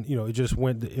 and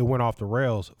it went off the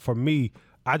rails. For me,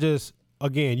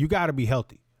 again, you got to be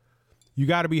healthy. You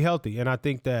got to be healthy, and I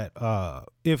think that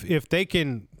if they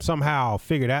can somehow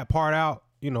figure that part out,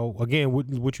 again,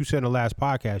 what you said in the last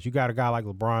podcast, you got a guy like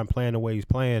LeBron playing the way he's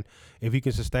playing. If he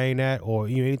can sustain that, or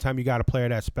anytime you got a player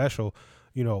that special,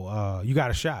 you got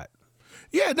a shot.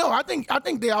 Yeah, no, I think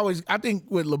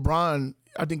with LeBron,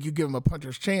 I think you give him a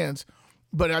puncher's chance,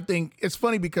 but I think it's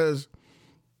funny because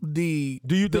do you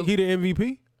think he the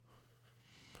MVP?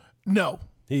 No.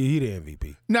 He the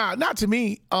MVP. Nah, not to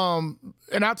me. And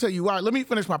I'll tell you why. Let me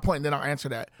finish my point, and then I'll answer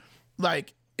that.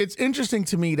 Like, it's interesting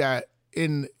to me that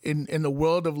in the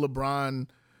world of LeBron,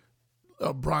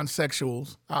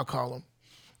 Bronsexuals, I'll call them,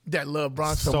 that love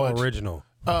Bron so much. So original.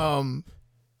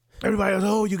 Everybody goes,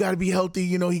 oh, you got to be healthy.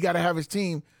 He got to have his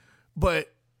team.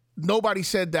 But nobody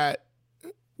said that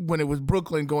when it was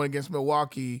Brooklyn going against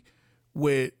Milwaukee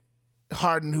with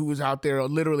Harden, who was out there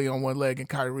literally on one leg, and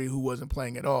Kyrie, who wasn't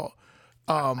playing at all.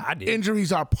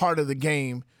 Injuries are part of the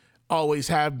game, always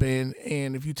have been.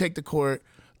 And if you take the court,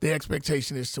 the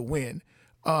expectation is to win.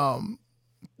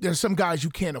 There's some guys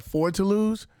you can't afford to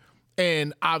lose.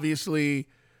 And obviously,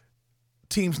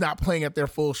 teams not playing at their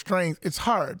full strength, it's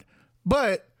hard.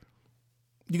 But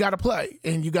you got to play.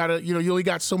 And you got to, you only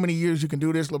got so many years you can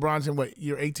do this. LeBron's in what,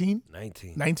 year 18?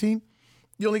 19?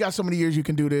 You only got so many years you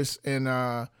can do this. And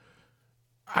I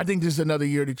think this is another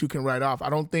year that you can write off. I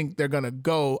don't think they're going to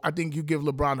go. I think you give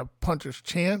LeBron a puncher's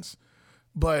chance.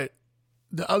 But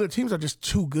the other teams are just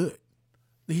too good.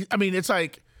 It's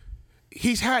like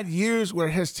he's had years where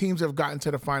his teams have gotten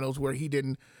to the finals where he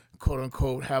didn't, quote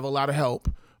unquote, have a lot of help,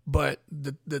 but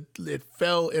it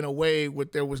fell in a way where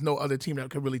there was no other team that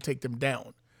could really take them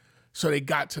down. So they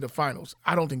got to the finals.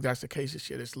 I don't think that's the case this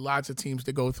year. There's lots of teams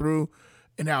to go through.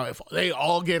 And now if they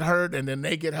all get hurt and then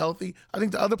they get healthy, I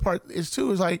think the other part is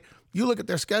like you look at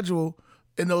their schedule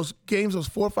in those games, those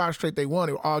 4 or 5 straight they won,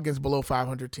 they were all against below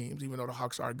 500 teams. Even though the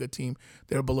Hawks are a good team,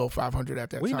 they're below 500 at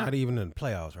that time. We're not even in the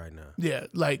playoffs right now. Yeah,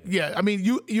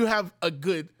 you have a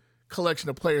good collection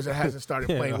of players that hasn't started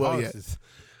playing well yet.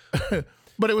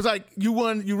 But it was like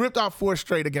you ripped off 4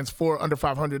 straight against 4 under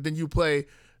 500. Then you play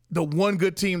the one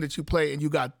good team that you play, and you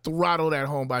got throttled at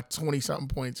home by 20-something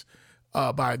points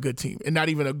by a good team. And not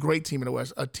even a great team in the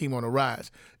West, a team on the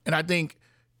rise. And I think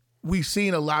we've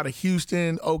seen a lot of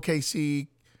Houston, OKC,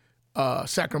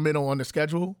 Sacramento on the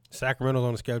schedule. Sacramento's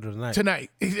on the schedule tonight.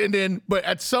 And then, but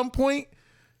at some point,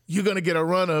 you're going to get a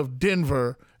run of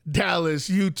Denver, Dallas,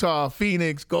 Utah,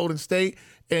 Phoenix, Golden State,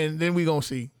 and then we're going to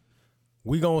see.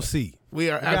 We going to see. We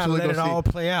are absolutely going to see. Let it all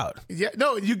play out. Yeah,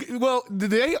 no,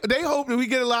 they hope that we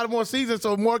get a lot more seasons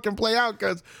so more can play out,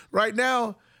 because right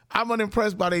now I'm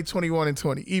unimpressed by they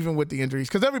 21-20, even with the injuries,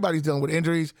 because everybody's dealing with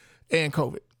injuries and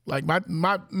COVID. Like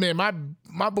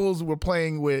my Bulls were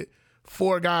playing with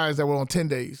 4 guys that were on 10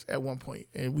 days at one point,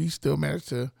 and we still managed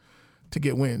to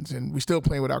get wins, and we still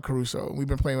playing without Caruso. We've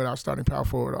been playing without starting power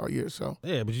forward all year. So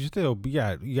yeah, but you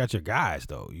got your guys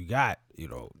though. You got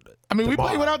we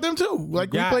played without them too. We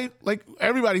played like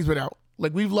everybody's been out.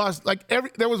 Like we've lost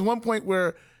there was one point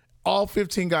where all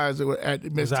 15 guys that were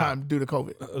missed time due to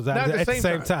COVID. Was that at the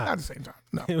same time? Not at the same time.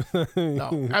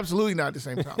 No, absolutely not at the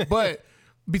same time. But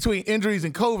between injuries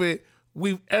and COVID,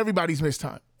 everybody's missed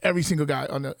time. Every single guy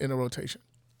in the rotation.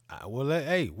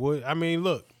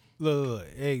 Look.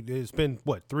 Hey, it's been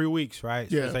 3 weeks, right?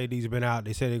 Yeah. Since AD's been out.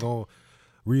 They said they're gonna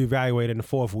reevaluate in the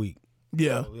 4th week.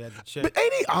 Yeah. So we had to check. But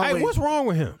AD always. Hey, what's wrong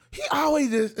with him? He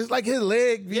always it's like his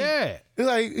leg. Yeah. It's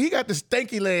like he got the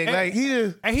stanky leg.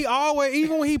 And he always,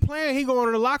 even when he playing, he go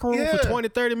into the locker room for 20,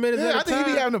 30 minutes at a time. I think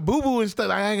he be having a boo-boo and stuff.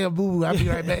 Like, I ain't got a boo-boo. I'll be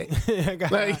right back.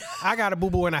 I got a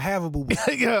boo-boo and I have a boo-boo.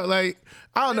 Yeah,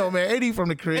 I don't know, man. AD from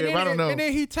the crib. I don't know. And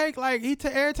then he take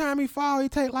every time he fall, he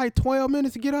take 12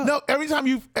 minutes to get up. No, every time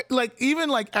you even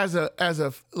as a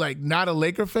not a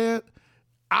Laker fan,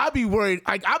 I'd be worried.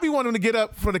 I'd be wanting to get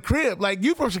up for the crib. Like,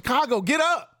 you from Chicago, get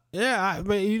up. Yeah,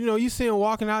 but you see him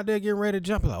walking out there getting ready to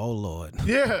jump. Like, oh Lord.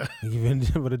 Yeah. You've been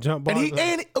with a jump ball.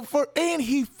 And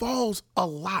he falls a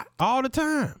lot. All the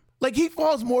time. Like, he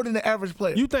falls more than the average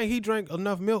player. You think he drank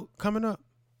enough milk coming up?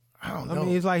 I don't know. I mean,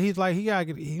 he's like he got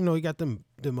he got them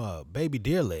baby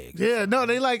deer legs. Yeah, no,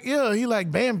 he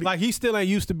like Bambi. Like, he still ain't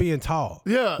used to being tall.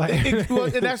 Yeah,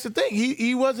 and that's the thing.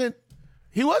 He wasn't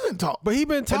tall, but he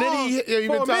been tall. And then he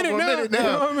been tall for a minute now. You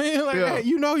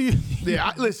know what I mean? Like,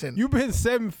 hey, listen. You've been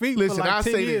 7 feet for like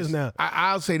 10 years now.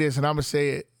 I'll say this, and I'm gonna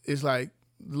say it. It's like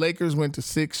Lakers went to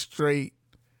 6 straight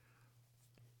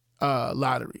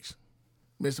lotteries,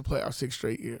 missed the playoffs 6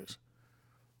 straight years.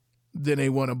 Then they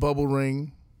won a bubble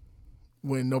ring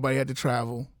when nobody had to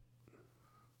travel,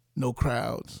 no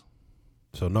crowds.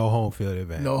 So no home field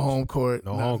advantage. No home court.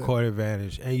 No home court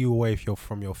advantage. And you away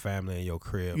from your family and your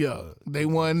crib. Yeah. They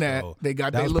won that. So they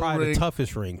got their little ring. That was probably the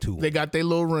toughest ring, too. They got their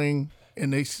little ring,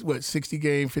 and they,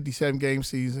 60-game, 57-game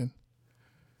season.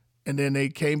 And then they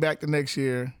came back the next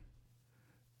year,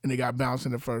 and they got bounced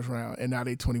in the first round, and now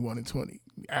they 21-20.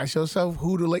 Ask yourself,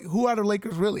 who are the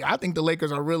Lakers really? I think the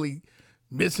Lakers are really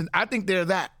missing. I think they're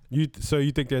that. So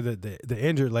you think they're the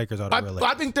injured Lakers are the real Lakers?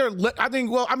 I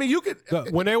think you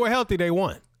could. When they were healthy, they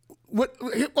won.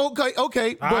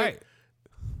 Okay. All right.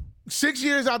 6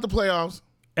 years out the playoffs.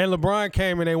 And LeBron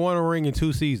came and they won a ring in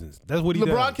 2 seasons. That's what he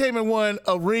does. LeBron came and won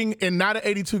a ring in not an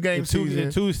 82-game season.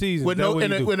 In 2 seasons. In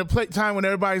a time when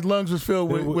everybody's lungs was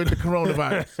filled with the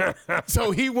coronavirus.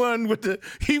 So he won in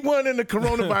the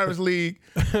coronavirus league.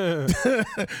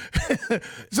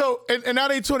 So and now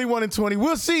they 21-20.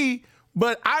 We'll see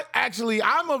But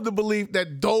I'm of the belief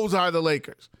that those are the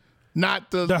Lakers.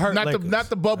 Not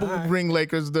the bubble ring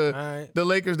Lakers, the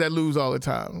Lakers that lose all the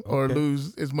time or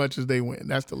lose as much as they win.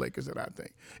 That's the Lakers that I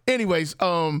think. Anyways,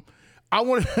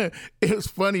 it was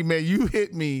funny, man. You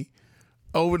hit me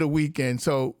over the weekend.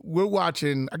 So we're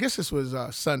watching, I guess this was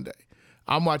Sunday.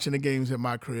 I'm watching the games at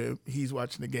my crib. He's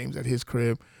watching the games at his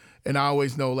crib. And I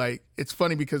always know, like, it's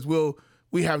funny because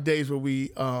we have days where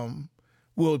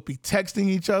we'll be texting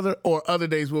each other, or other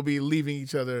days we'll be leaving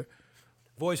each other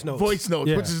voice notes,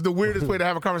 yeah. Which is the weirdest way to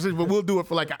have a conversation. But we'll do it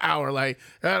for like an hour, like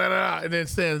da da da, and then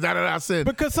send da da da send.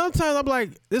 Because sometimes I'm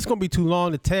like, this is gonna be too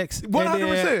long to text.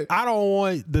 100%. I don't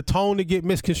want the tone to get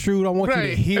misconstrued. I want you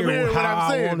to hear how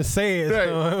I want to say it.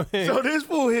 Right. So this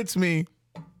fool hits me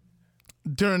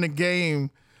during the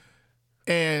game,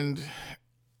 and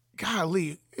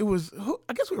golly,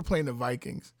 I guess we were playing the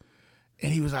Vikings,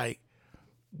 and he was like,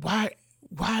 "Why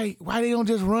they don't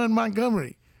just run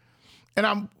Montgomery?" And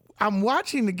I'm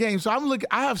watching the game, so I'm looking.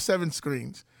 I have 7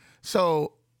 screens,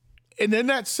 so and then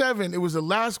that 7, it was the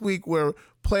last week where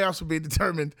playoffs would be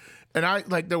determined, and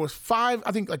there was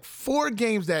 4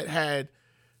 games that had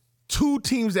 2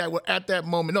 teams that were at that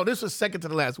moment. No, this was second to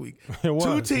the last week.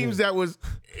 2 teams that were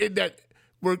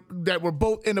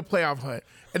both in the playoff hunt,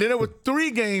 and then there were 3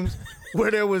 games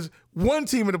where there was 1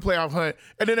 team in the playoff hunt,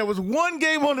 and then there was 1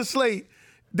 game on the slate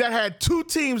that had 2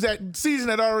 teams that season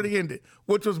had already ended,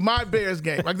 which was my Bears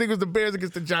game. I think it was the Bears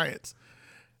against the Giants.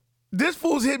 This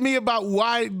fool's hit me about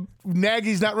why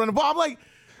Nagy's not running the ball. I'm like,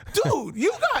 dude,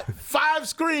 you got 5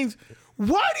 screens.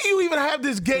 Why do you even have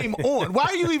this game on? Why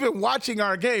are you even watching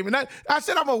our game? And I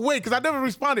said I'm awake because I never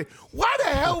responded. Why the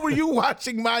hell were you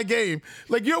watching my game?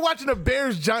 Like, you're watching the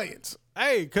Bears Giants.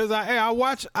 Hey, because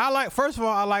first of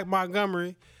all, I like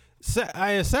Montgomery.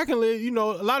 And secondly, a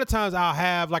lot of times I'll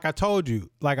have, like I told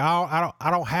you, like I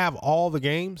don't have all the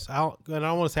games. And I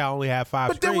don't want to say I only have 5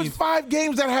 But screens. there was 5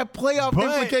 games that had playoff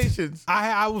implications.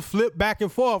 I would flip back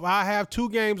and forth. I have 2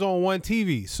 games on one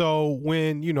TV. So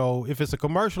when, if it's a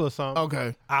commercial or something,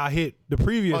 okay, I'll hit the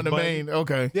previous on the button. Main,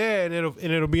 okay. Yeah, and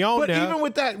it'll be on there. But even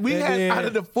with that, we had out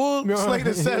of the full slate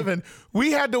of 7,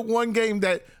 we had the one game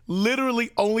that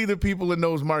literally only the people in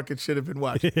those markets should have been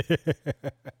watching.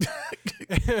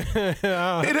 Because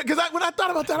when I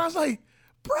thought about that, I was like,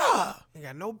 bruh, I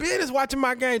got no business watching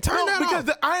my game. Turn that because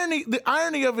off. The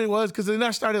irony of it was, because then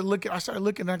I started looking,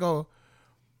 and I go,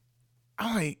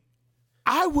 I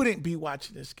wouldn't be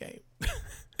watching this game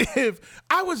if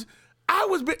I was.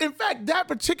 In fact, that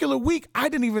particular week,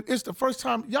 it's the first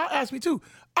time y'all asked me too.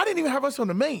 I didn't even have us on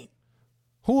the main.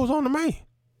 Who was on the main?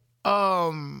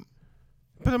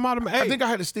 Put them on the main. I think I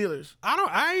had the Steelers.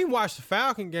 I ain't watched the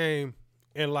Falcon game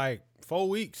in like 4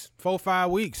 or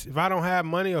 5 weeks. If I don't have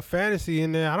money or fantasy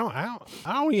in there, I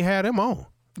don't even have them on.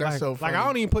 That's so funny. Like, I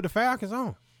don't even put the Falcons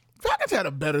on. Falcons had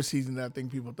a better season than I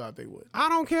think people thought they would. I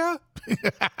don't care.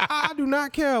 I do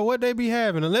not care what they be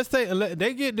having. Unless they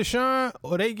get Deshaun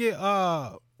or they get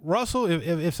Russell.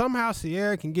 If somehow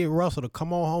Sierra can get Russell to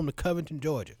come on home to Covington,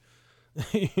 Georgia.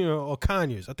 Or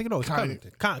Conyers. I think it was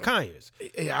Covington. Conyers.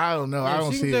 Yeah, I don't know. I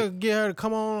don't see it. Get her to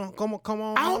come on.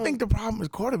 I don't think the problem is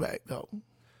quarterback, though.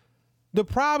 The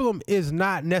problem is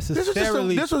not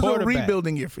necessarily this was a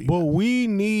rebuilding year for you. But we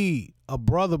need a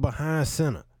brother behind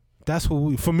center. That's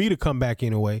for me to come back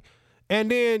anyway. And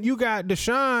then you got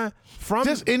Deshaun from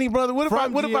just any brother. What if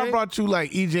I brought you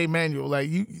like EJ Manuel? Like,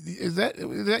 is that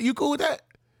you cool with that?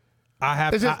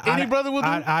 Any brother will do?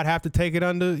 I'd have to take it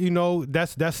under,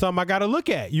 that's something I got to look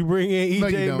at. You bring in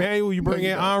EJ Manuel, you bring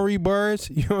in Henri Burris,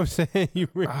 you know what I'm saying? You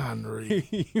bring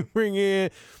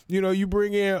in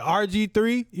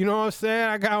RG3, you know what I'm saying?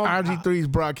 I got RG3's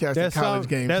broadcasting college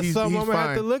games. That's something I'm going to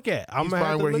have to look at. He's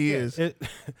fine where he is.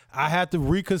 I have to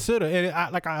reconsider.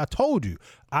 And like I told you,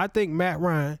 I think Matt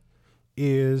Ryan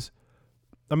is,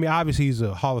 obviously he's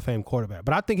a Hall of Fame quarterback,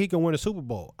 but I think he can win a Super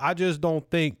Bowl. I just don't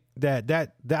think that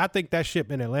I think that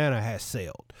ship in Atlanta has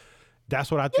sailed.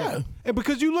 That's what I think. Yeah. And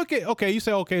because you look at, it's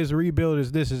a rebuild,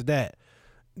 is this, is that.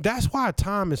 That's why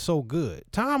Tom is so good.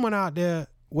 Tom went out there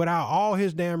without all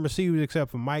his damn receivers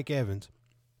except for Mike Evans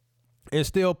and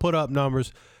still put up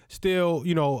numbers, still,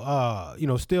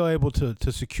 still able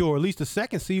to secure at least the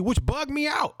second seed, which bugged me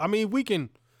out. We can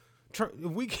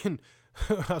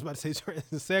I was about to say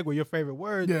segue, your favorite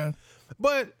word. Yeah.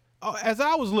 But as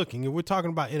I was looking, and we're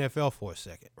talking about NFL for a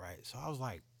second, right? So I was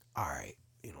like, all right,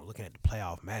 looking at the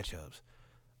playoff matchups,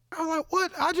 I was like,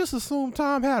 what? I just assumed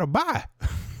Tom had a bye.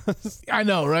 I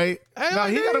know, right? He got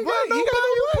to play. He got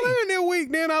to play playing that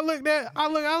week. Then I was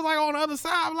like on the other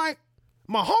side, I'm like,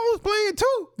 Mahomes playing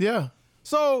too. Yeah.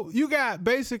 So you got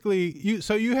basically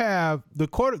you have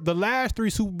the last 3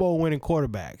 Super Bowl winning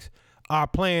quarterbacks are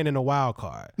playing in the wild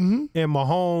card, and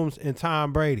Mahomes and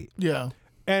Tom Brady. Yeah.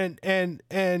 And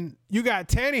you got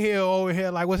Tannehill over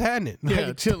here like, what's happening? Yeah,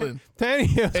 Like, chilling.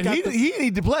 Tannehill, And he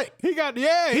need to play. he got He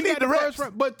got need the reps. first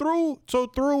round. But through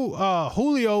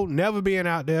Julio never being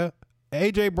out there,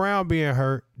 AJ Brown being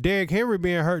hurt, Derrick Henry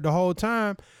being hurt the whole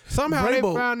time, somehow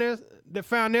Vrabel. they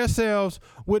found themselves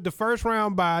with the first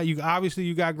round bye. You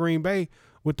got Green Bay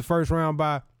with the first round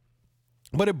bye,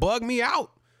 but it bugged me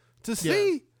out to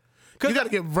see. You got to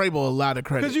give Vrabel a lot of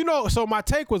credit. Because so my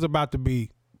take was about to be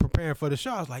preparing for the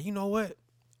show. I was like, you know what?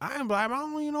 I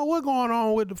don't even know what's going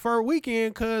on with the first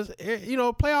weekend because,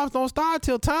 playoffs don't start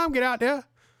till Tom get out there.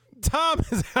 Tom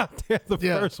is out there the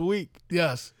first week.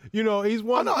 Yes. He's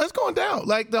one. Oh, no, it's going down.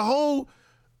 Like, the whole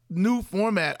new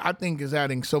format, I think, is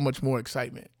adding so much more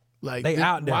excitement. Like, They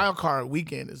out there. wild card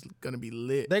weekend is going to be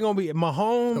lit. They're going to be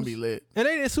Mahomes. Gonna be lit. And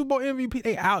they the Super Bowl MVP.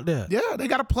 They out there. Yeah, they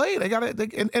got to play. They got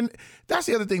to, and that's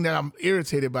the other thing that I'm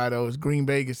irritated by, though, is Green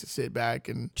Bay gets to sit back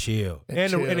and Chill. And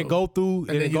And chill. it go through.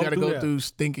 then you got to go that. through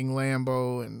stinking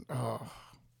Lambeau and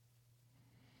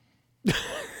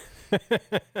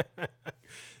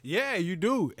Yeah, you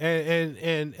do.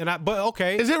 But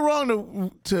okay. Is it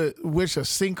wrong to wish a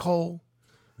sinkhole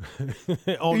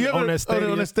on that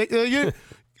stadium.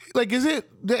 Like, is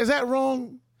that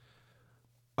wrong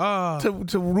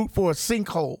to root for a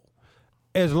sinkhole?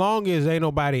 As long as ain't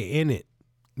nobody in it.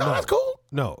 No, that's cool.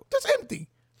 No. That's empty.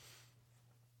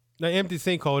 The empty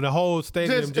sinkhole, the whole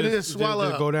stadium just swallow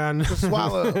just up. go down. Just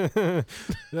swallow.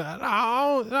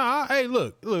 No, hey,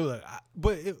 look.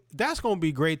 But that's gonna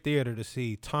be great theater to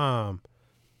see Tom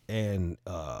and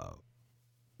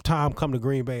Tom come to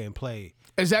Green Bay and play.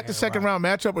 Is that the second round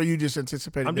matchup, or you just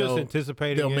anticipating? I'm just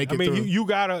anticipating. they'll make it I mean, through. you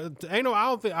gotta. I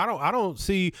don't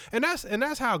see, and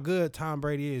that's how good Tom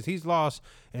Brady is. He's lost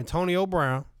Antonio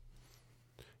Brown.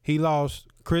 He lost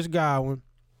Chris Godwin.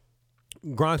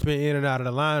 Gronk's been in and out of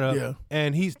the lineup,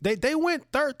 and they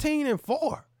went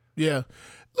 13-4. Yeah.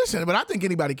 Listen, but I think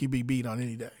anybody can be beat on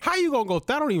any day. How you gonna go?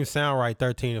 That don't even sound right.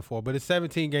 13-4, but it's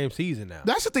 17-game season now.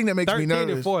 That's the thing that makes me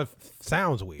nervous. 13-4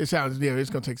 sounds weird. It sounds it's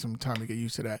gonna take some time to get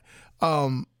used to that.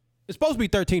 It's supposed to be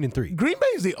 13-3. Green Bay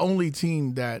is the only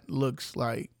team that looks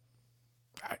like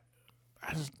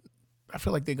I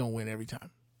feel like they're gonna win every time.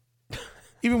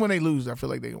 Even when they lose, I feel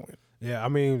like they're gonna win. Yeah, I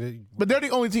mean, But they're the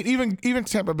only team. Even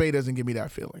Tampa Bay doesn't give me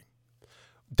that feeling.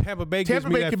 Tampa Bay gives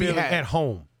me that could be feeling had. at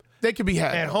home. They could be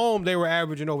had At though. home, they were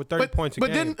averaging over 30 points a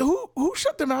But game. then who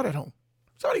shut them out at home?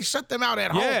 Somebody shut them out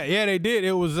at home. Yeah, they did.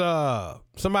 It was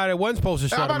somebody that wasn't supposed to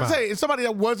shut I'm them about out. to say it's somebody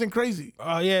that wasn't crazy.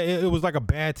 It was like a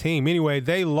bad team. Anyway,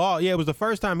 they lost. Yeah, it was the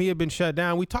first time he had been shut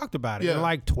down. We talked about it in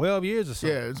like 12 years or so.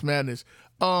 Yeah, it's madness.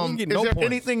 didn't get Is no there points.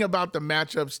 anything about the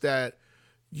matchups that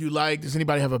you like? Does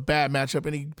anybody have a bad matchup?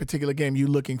 Any particular game you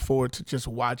looking forward to just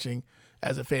watching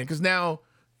as a fan? Because now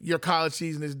your college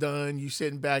season is done. You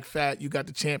sitting back fat. You got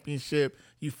the championship.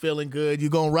 You feeling good. You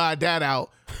gonna ride that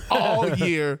out all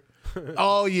year,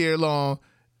 all year long.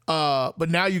 But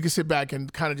now you can sit back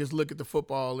and kind of just look at the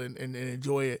football and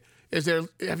enjoy it.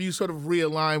 Have you sort of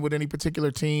realigned with any particular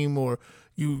team, or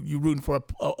you rooting for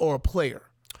a player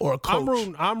or a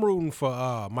coach? I'm rooting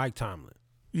for Mike Tomlin.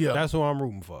 Yeah, That's who I'm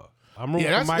rooting for. I'm rooting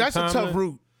for that's Mike Tomlin. a tough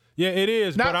route. Yeah, it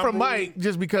is. Not but I'm for rooting- Mike,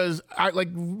 just because I like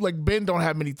Ben don't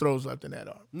have many throws left in that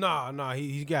arm. No,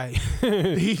 he's got.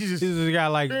 He's just He's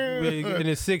got like in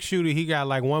his 6 shooter, he got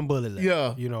like one bullet left.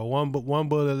 Yeah. one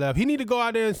bullet left. He need to go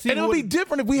out there and see. and it would be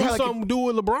different if we do had like something to do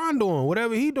with LeBron doing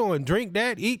whatever he doing. Drink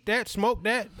that, eat that, smoke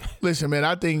that. listen, man.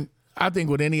 I think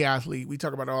with any athlete, we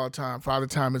talk about it all the time. Father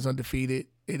Time is undefeated.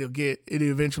 It'll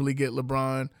eventually get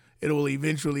LeBron. It will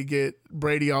eventually get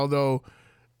Brady. Although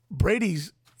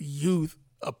Brady's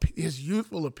his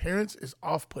youthful appearance is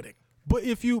off-putting. But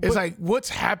It's like, what's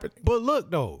happening? But look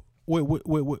though,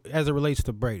 as it relates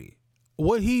to Brady,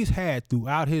 what he's had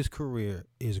throughout his career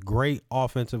is great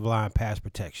offensive line pass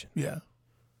protection. Yeah.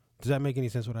 Does that make any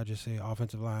sense? What I just said,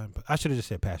 offensive line? I should have just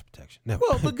said pass protection. No.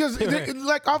 Well, because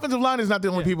like offensive line is not the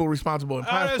only people responsible in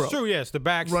pass That's pro. true. Yes, the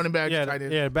backs, Running backs, yeah, tight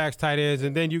ends. yeah, backs, tight ends,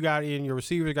 and then you got in your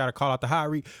receivers got to call out the high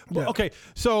read. Yeah. Okay,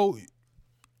 so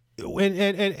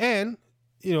and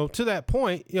to that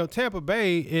point, Tampa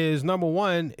Bay is number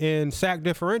 1 in sack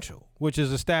differential, which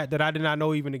is a stat that I did not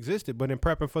know even existed. But in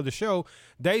prepping for the show,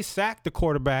 they sack the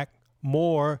quarterback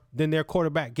more than their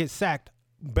quarterback gets sacked,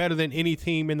 better than any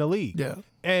team in the league. Yeah.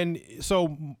 And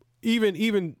so even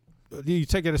you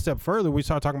take it a step further, we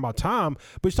start talking about Tom,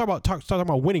 but you start talking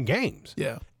about winning games.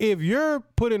 Yeah. If you're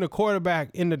putting a quarterback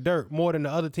in the dirt more than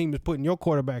the other team is putting your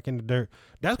quarterback in the dirt,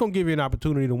 that's going to give you an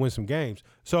opportunity to win some games.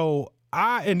 So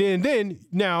And then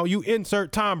now you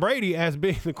insert Tom Brady as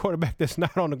being the quarterback that's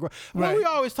not on the ground. Well, we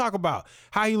always talk about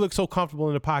how he looks so comfortable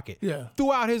in the pocket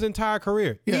throughout his entire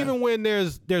career. Even when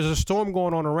there's a storm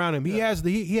going on around him, he has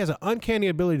an uncanny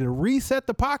ability to reset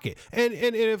the pocket. And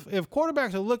if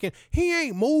quarterbacks are looking, he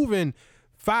ain't moving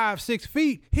 5-6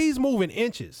 feet, he's moving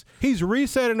inches. He's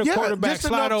resetting the quarterback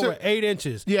slide over 8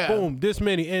 inches. Boom, this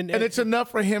many. And it's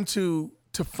enough for him to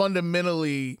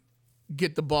fundamentally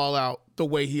get the ball out the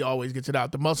way he always gets it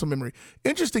out, the muscle memory.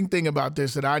 Interesting thing about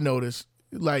this that I noticed,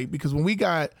 because when we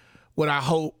got what I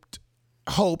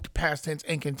hoped past tense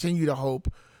and continue to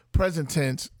hope present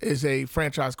tense is a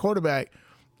franchise quarterback,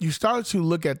 you start to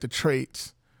look at the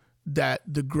traits that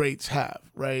the greats have,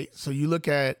 right? So you look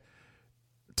at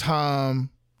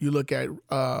Tom, you look at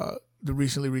the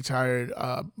recently retired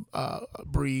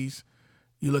Breeze,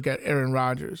 you look at Aaron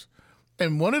Rodgers.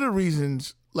 And one of the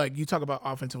reasons, you talk about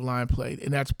offensive line play,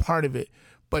 and that's part of it.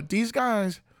 But these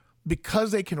guys,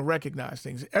 because they can recognize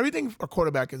things, everything for a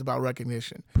quarterback is about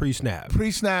recognition. Pre-snap,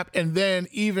 and then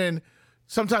even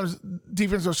sometimes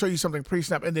defense will show you something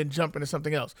pre-snap and then jump into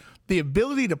something else. The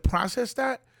ability to process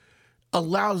that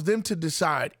allows them to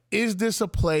decide, is this a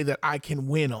play that I can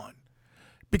win on?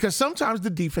 Because sometimes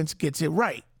the defense gets it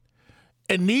right.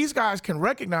 And these guys can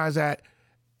recognize that.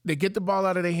 They get the ball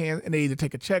out of their hands and they either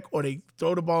take a check or they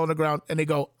throw the ball on the ground and they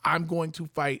go, I'm going to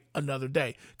fight another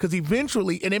day. Because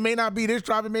eventually, and it may not be this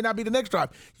drive, it may not be the next drive,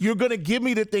 you're going to give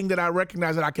me the thing that I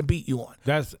recognize that I can beat you on.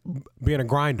 That's being a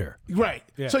grinder. Right.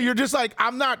 Yeah. So you're just like,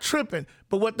 I'm not tripping.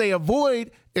 But what they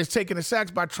avoid is taking the sacks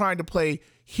by trying to play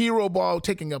hero ball,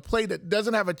 taking a play that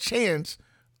doesn't have a chance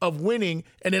of winning,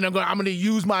 and then I'm going to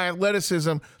use my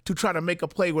athleticism to try to make a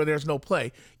play where there's no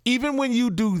play. Even when you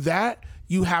do that,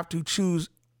 you have to choose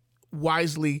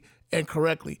wisely and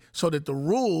correctly so that the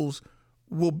rules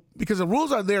because the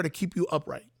rules are there to keep you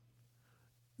upright.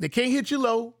 They can't hit you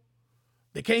low.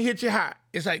 They can't hit you high.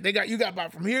 It's like you got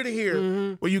about from here to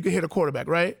here where you can hit a quarterback,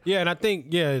 right? Yeah, and I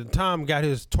think Tom got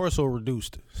his torso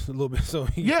reduced a little bit. So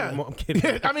I'm kidding.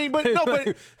 Yeah, I mean,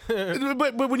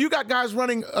 but when you got guys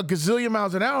running a gazillion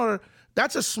miles an hour,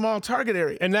 that's a small target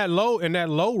area. And that low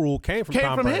rule came from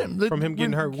Tom Brady. Him. From him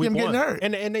getting hurt week him getting one. hurt.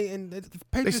 And the they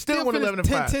Patriots still won 11-5.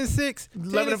 10-6.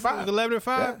 11-5. 11-5.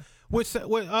 Yeah. With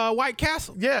White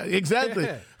Castle. Yeah, exactly.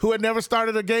 Yeah. Who had never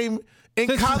started a game in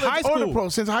college or the pro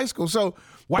since high school. So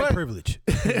white privilege.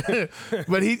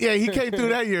 But he came through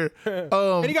that year.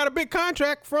 And he got a big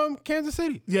contract from Kansas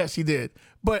City. Yes, he did.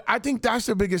 But I think that's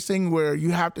the biggest thing where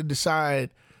you have to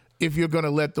decide if you're going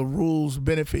to let the rules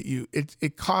benefit you.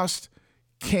 It cost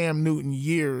Cam Newton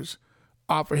years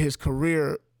off of his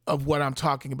career of what I'm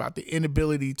talking about, the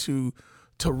inability to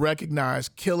recognize,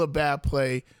 kill a bad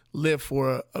play, live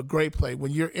for a great play.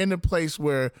 When you're in a place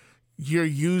where you're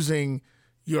using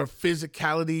your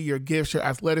physicality, your gifts, your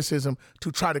athleticism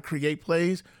to try to create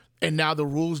plays, and now the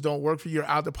rules don't work for you, you're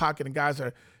out the pocket and guys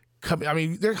are coming. I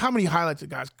mean, there's how many highlights of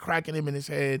guys cracking him in his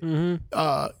head. And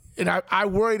I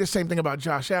worry the same thing about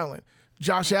Josh Allen.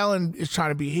 Josh Allen is trying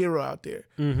to be a hero out there.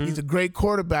 He's a great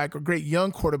quarterback, a great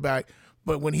young quarterback,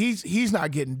 but when he's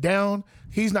not getting down,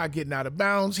 he's not getting out of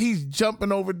bounds, he's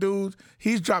jumping over dudes,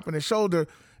 he's dropping his shoulder.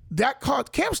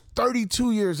 Cam's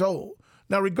 32 years old.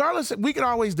 Now, regardless, we can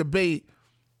always debate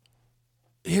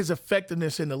his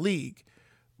effectiveness in the league,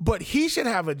 but he should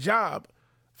have a job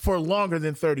for longer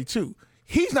than 32.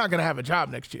 He's not going to have a job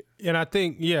next year. And I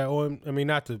think,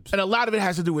 not to... And a lot of it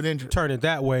has to do with injury. Turn it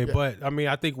that way, but,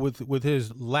 I think with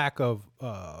his lack of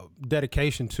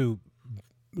dedication to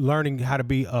learning how to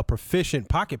be a proficient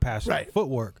pocket passer,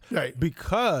 footwork,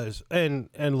 because, and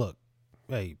look,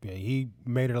 hey, he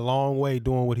made it a long way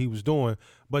doing what he was doing,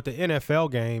 but the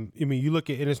NFL game, you look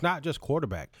at, and it's not just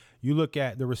quarterback, you look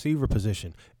at the receiver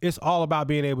position, it's all about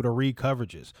being able to read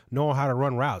coverages, knowing how to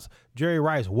run routes. Jerry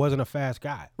Rice wasn't a fast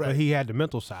guy, but he had the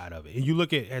mental side of it. And you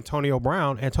look at Antonio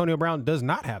Brown does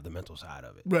not have the mental side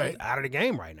of it. Right. He's out of the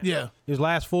game right now. Yeah. His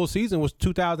last full season was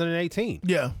 2018.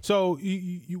 Yeah. So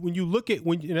you when you look at,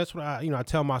 and that's what I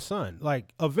tell my son,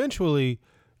 like eventually,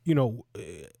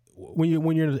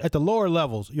 when you're at the lower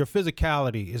levels, your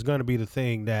physicality is going to be the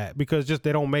thing because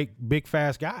they don't make big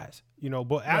fast guys,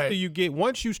 but after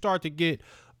once you start to get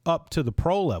up to the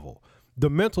pro level, the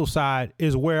mental side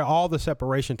is where all the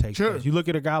separation takes place. You look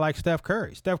at a guy like Steph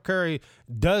Curry. Steph Curry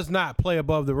does not play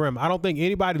above the rim. I don't think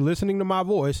anybody listening to my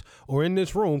voice or in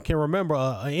this room can remember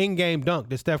an in-game dunk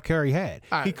that Steph Curry had.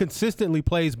 He consistently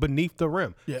plays beneath the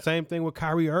rim. Yeah. Same thing with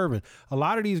Kyrie Irving. A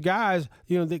lot of these guys,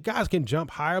 the guys can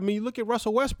jump higher. You look at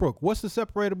Russell Westbrook. What's the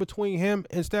separator between him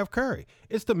and Steph Curry?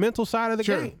 It's the mental side of the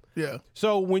game. Yeah.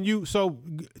 So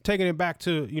taking it back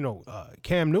to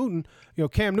Cam Newton,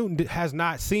 Cam Newton has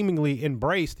not seemingly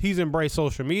he's embraced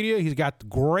social media. He's got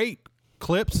great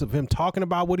clips of him talking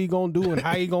about what he gonna do and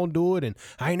how he gonna do it. And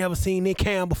I ain't never seen Nick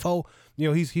Cam before. You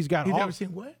know, he's got You all never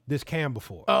seen what? this Cam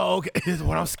before. Oh, okay. This is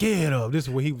what I'm scared of. This is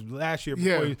what he last year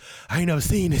before. Yeah. I ain't never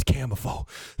seen this Cam before.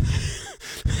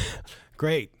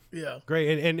 Great. Yeah.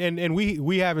 Great. And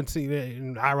we haven't seen it.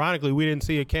 And ironically, we didn't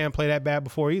see a Cam play that bad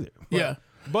before either. Yeah.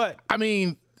 But I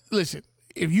mean, listen,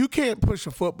 if you can't push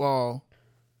a football,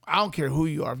 I don't care who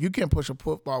you are. If you can't push a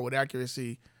football with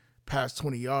accuracy past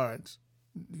 20 yards,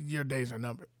 your days are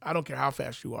numbered. I don't care how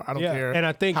fast you are. I don't care. And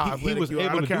I think how he athletic was you are. I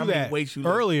able don't to care do how many that weights you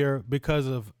lift. earlier because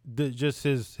of just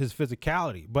his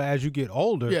physicality. But as you get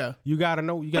older, Yeah. you got to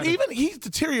know. But even he's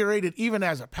deteriorated even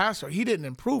as a passer. He didn't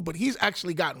improve, but he's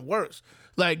actually gotten worse.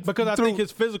 Like because I think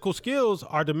his physical skills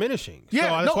are diminishing.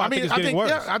 Yeah, so that's why I think it's getting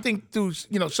worse. I think through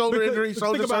shoulder injuries,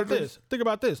 shoulder think about surgery. this. Think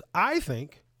about this. I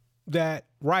think that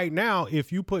right now,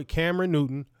 if you put Cameron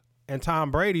Newton and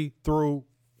Tom Brady through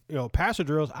passer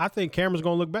drills, I think Cameron's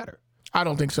going to look better. I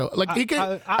don't think so. Like he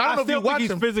can. I don't know if you watch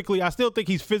him. I still think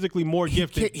he's physically more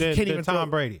gifted than Tom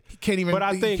Brady. He can't even. But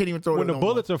I he think can't even throw when it the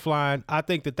bullets are flying, I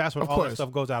think that's when all that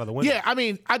stuff goes out of the window. Yeah, I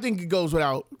mean, I think it goes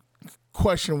without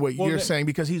question what you're saying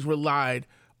because he's relied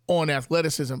on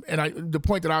athleticism. And the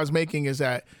point that I was making is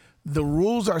that the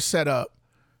rules are set up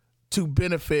to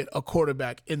benefit a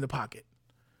quarterback in the pocket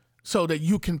so that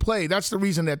you can play. That's the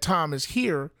reason that Tom is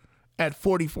here at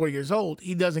 44 years old.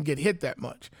 He doesn't get hit that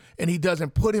much, and he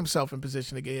doesn't put himself in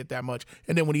position to get hit that much.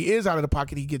 And then when he is out of the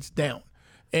pocket, he gets down.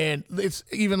 And it's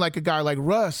even like a guy like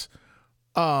Russ.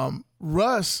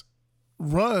 Russ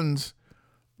runs,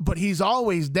 but he's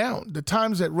always down. The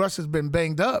times that Russ has been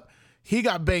banged up, he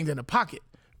got banged in the pocket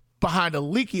behind a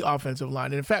leaky offensive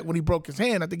line. And in fact, when he broke his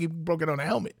hand, I think he broke it on a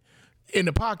helmet in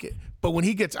the pocket. But when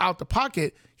he gets out the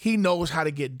pocket, he knows how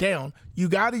to get down. You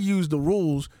got to use the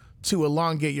rules to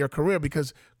elongate your career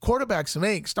because starting quarterbacks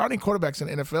in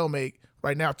the NFL make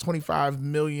right now $25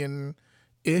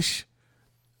 million-ish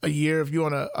a year if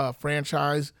you're on a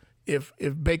franchise. If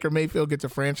Baker Mayfield gets a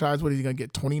franchise, what is he going to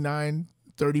get, $29,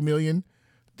 $30 million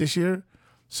this year?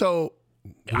 So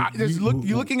you're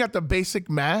looking at the basic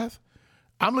math.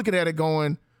 I'm looking at it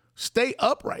going, stay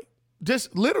upright.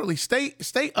 Just literally stay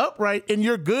upright, and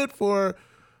you're good for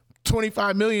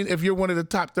 $25 million if you're one of the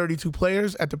top 32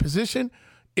 players at the position.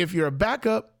 If you're a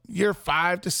backup, you're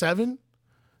 5 to 7.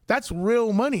 That's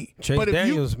real money. Chase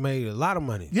Daniels made a lot of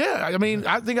money. Yeah, I mean,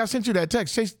 I think I sent you that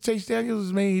text. Chase Daniels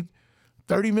has made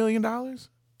 $30 million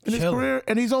in his career,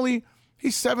 and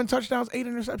he's 7 touchdowns, 8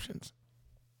 interceptions.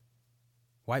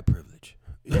 White privilege.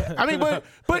 Yeah, I mean, but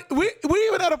we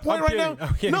even at a point right now.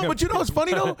 No, but you know what's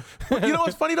funny though?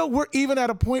 We're even at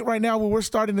a point right now where we're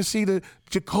starting to see the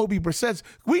Jacoby Brissett's.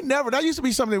 That used to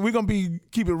be something we're gonna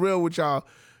keep it real with y'all.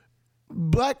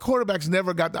 Black quarterbacks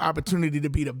never got the opportunity to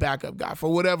be the backup guy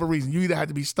for whatever reason. You either had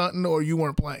to be stunting or you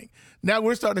weren't playing. Now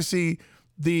we're starting to see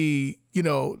the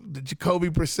Jacoby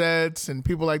Brissetts and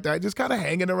people like that just kind of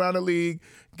hanging around the league,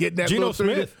 getting that Geno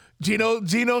Smith.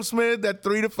 Geno Smith, that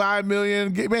 $3 to $5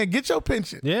 million. Get your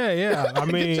pension. Yeah. I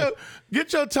mean,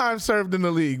 get your time served in the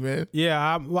league, man. Yeah.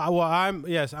 I'm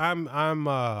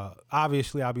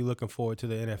obviously I'll be looking forward to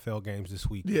the NFL games this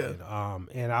weekend. Yeah.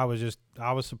 And I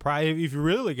was surprised if you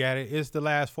really look at it, it's the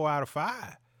last 4 out of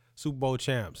 5 Super Bowl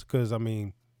champs because I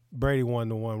mean Brady won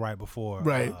the one right before,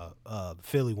 right?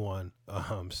 Philly won.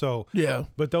 So yeah.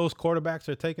 But those quarterbacks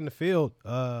are taking the field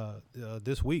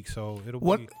this week, so it'll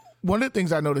be. One of the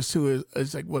things I noticed too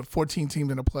is like 14 teams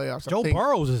in the playoffs. Joe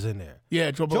Burrows is in there. Yeah,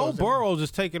 Joe Burrows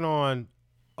is taking on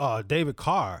David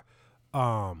Carr,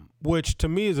 which to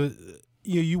me is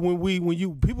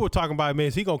when people were talking about, man,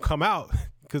 is he gonna come out?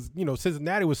 Because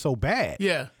Cincinnati was so bad.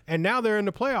 Yeah, and now they're in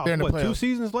the playoffs. Playoffs. 2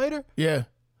 seasons later? Yeah.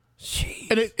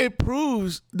 Jeez. And it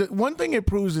proves that one thing it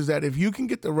proves is that if you can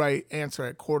get the right answer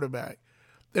at quarterback,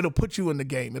 it'll put you in the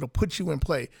game. It'll put you in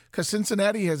play. Because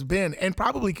Cincinnati has been and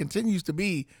probably continues to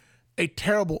be a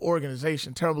terrible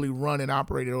organization, terribly run and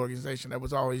operated organization. That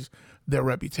was always their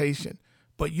reputation.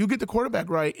 But you get the quarterback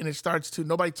right, and it starts to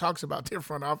nobody talks about their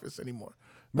front office anymore.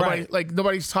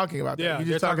 Nobody's talking about that. Yeah, You're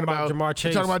just talking about Jamar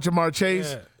Chase. You're talking about Jamar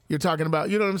Chase. Yeah. You're talking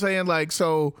about, you know what I'm saying? Like,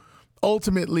 so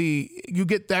ultimately, you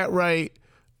get that right.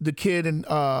 The kid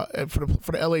for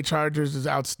the LA Chargers is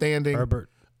outstanding. Herbert.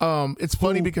 It's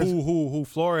funny because who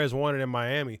Flores wanted in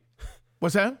Miami.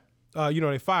 What's that?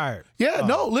 They fired. Yeah,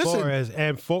 no, listen. Flores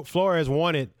and Flores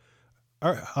wanted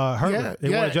Herbert. They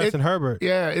wanted Justin Herbert.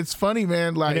 Yeah, it's funny,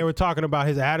 man. Like, and they were talking about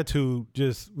his attitude.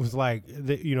 Just was like,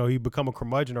 he become a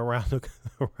curmudgeon around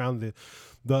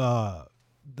the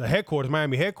headquarters,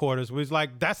 Miami headquarters. Was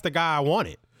like, that's the guy I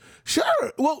wanted. Sure.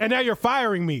 Well, And now you're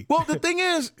firing me. well, the thing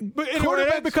is, But anyway,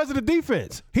 it ain't because of the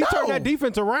defense. He turned that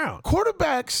defense around.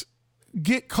 quarterbacks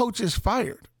get coaches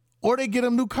fired or they get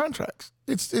them new contracts.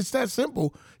 It's that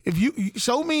simple. If you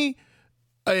show me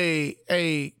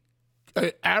a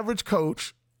average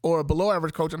coach or a below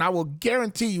average coach, and I will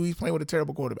guarantee you he's playing with a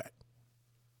terrible quarterback.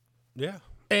 Yeah.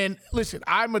 And listen,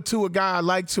 I'm a Tua guy. I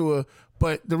like Tua,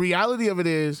 but the reality of it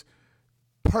is,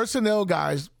 personnel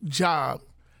guys' job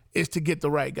is to get the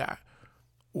right guy.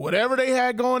 Whatever they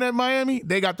had going at Miami,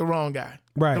 they got the wrong guy.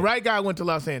 Right. The right guy went to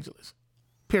Los Angeles.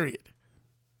 Period.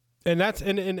 And that's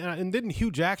and didn't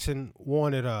Hugh Jackson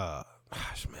wanted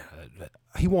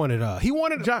he wanted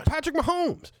Patrick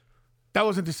Mahomes. That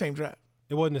wasn't the same draft.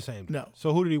 It wasn't the same. No.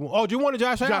 So who did he want? Oh, do you want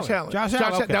Josh Allen? Allen. Josh Josh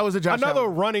Allen. Allen. Okay. That was a Josh Another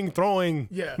Allen. running, throwing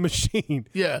machine.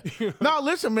 Yeah. No,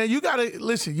 listen, man, you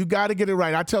gotta get it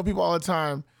right. I tell people all the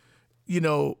time,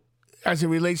 as it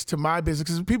relates to my business,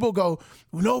 because people go,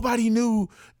 nobody knew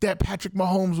that Patrick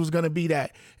Mahomes was gonna be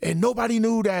that, and nobody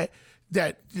knew that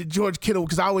George Kittle.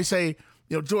 Because I always say,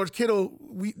 George Kittle,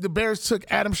 the Bears took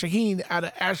Adam Shaheen out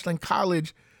of Ashland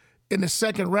College in the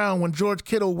second round when George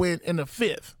Kittle went in the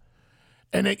fifth.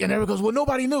 And everyone goes, well,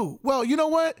 nobody knew. Well, you know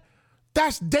what?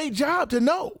 That's their job to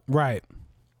know. Right.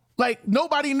 Like,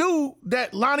 nobody knew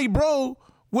that Lonnie Bro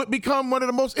would become one of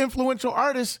the most influential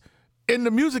artists in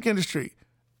the music industry.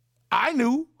 I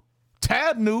knew.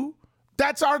 Tab knew.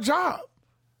 That's our job.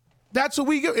 That's what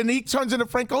we get. And he turns into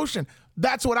Frank Ocean.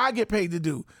 That's what I get paid to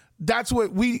do. That's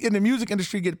what we in the music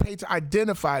industry get paid to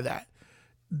identify that.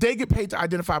 They get paid to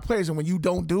identify players, and when you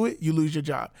don't do it, you lose your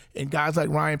job. And guys like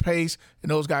Ryan Pace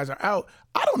and those guys are out.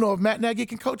 I don't know if Matt Nagy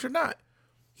can coach or not.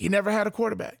 He never had a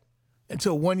quarterback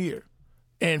until 1 year.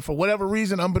 And for whatever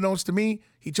reason, unbeknownst to me,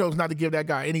 he chose not to give that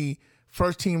guy any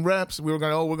first-team reps. We're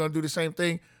going to do the same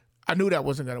thing. I knew that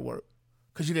wasn't going to work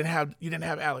because you didn't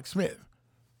have Alex Smith.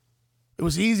 It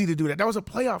was easy to do that. That was a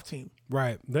playoff team.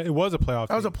 Right. It was a playoff team.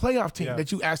 That was a playoff team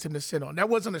that you asked him to sit on. That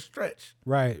wasn't a stretch.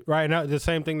 Right. Now, the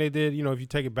same thing they did, if you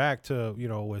take it back to,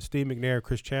 with Steve McNair,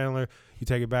 Chris Chandler, you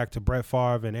take it back to Brett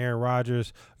Favre and Aaron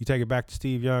Rodgers, you take it back to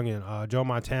Steve Young and Joe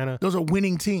Montana. Those are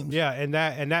winning teams. Yeah, and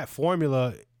that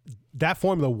formula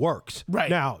works. Right.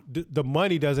 Now, the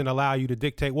money doesn't allow you to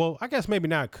dictate. Well, I guess maybe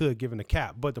now it could, given the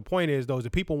cap. But the point is, though, is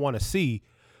that people want to see,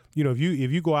 if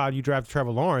you go out and you draft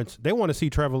Trevor Lawrence, they want to see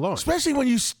Trevor Lawrence. Especially when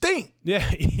you stink. Yeah.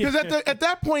 Because at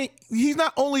that point, he's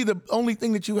not only the only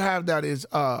thing that you have that is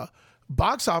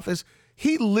box office,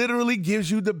 he literally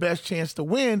gives you the best chance to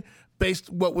win based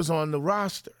what was on the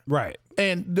roster. Right.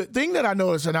 And the thing that I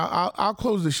noticed, and I'll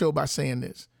close the show by saying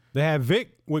this. They had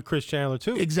Vic with Chris Chandler,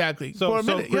 too. Exactly. So, For a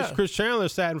minute, Chris Chandler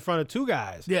sat in front of two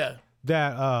guys. Yeah.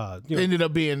 That ended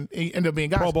up being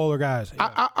guys. Pro Bowler guys.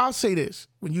 Yeah. I'll say this: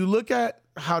 when you look at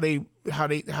how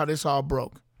this all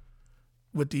broke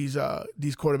with these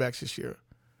quarterbacks this year,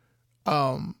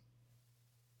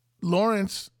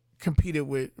 Lawrence competed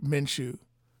with Minshew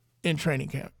in training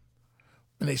camp,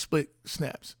 and they split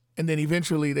snaps, and then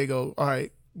eventually they go, all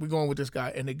right, we're going with this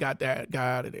guy, and they got that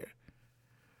guy out of there.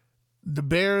 The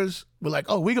Bears were like,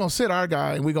 oh, we're gonna sit our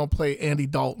guy and we're gonna play Andy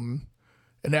Dalton,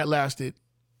 and that lasted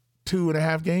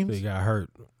 2.5 games. He got hurt.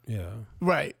 Yeah.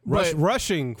 Right.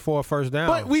 Rushing for a first down.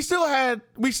 But we still had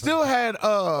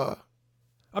I'm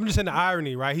just saying the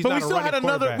irony, right? He's but not we still a running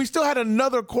quarterback. we still had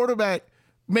another quarterback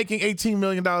making $18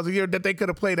 million a year that they could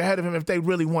have played ahead of him if they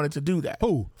really wanted to do that.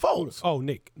 Who? Foles. Oh,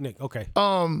 Nick. Okay.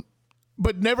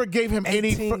 But never gave him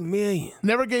any $18 million.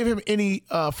 Never gave him any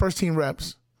first team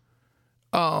reps.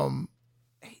 18.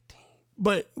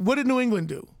 But what did New England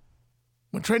do?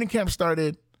 When training camp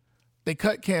started, they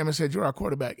cut Cam and said, you're our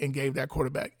quarterback, and gave that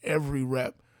quarterback every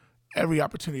rep, every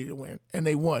opportunity to win. And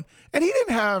they won. And he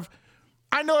didn't have,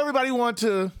 I know everybody want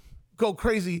to go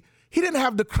crazy. He didn't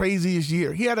have the craziest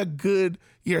year. He had a good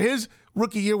year. His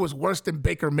rookie year was worse than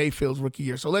Baker Mayfield's rookie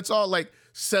year. So let's all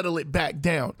settle it back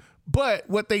down. But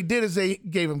what they did is they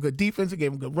gave him good defense, they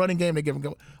gave him good running game, they gave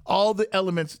him all the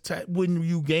elements to win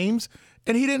you games.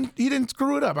 And he didn't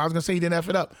screw it up. I was gonna say he didn't F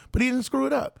it up, but he didn't screw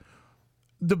it up.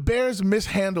 The Bears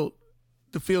mishandled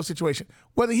the field situation.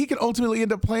 Whether he can ultimately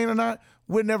end up playing or not,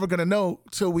 we're never going to know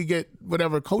till we get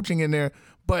whatever coaching in there.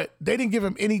 But they didn't give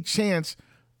him any chance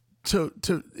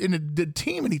the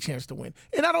team any chance to win.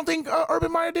 And I don't think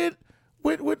Urban Meyer did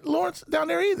with Lawrence down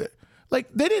there either.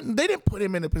 Like they didn't put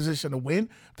him in a position to win.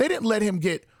 They didn't let him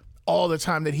get all the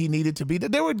time that he needed to be.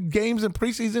 There were games in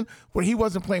preseason where he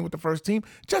wasn't playing with the first team.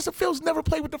 Justin Fields never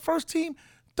played with the first team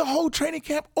the whole training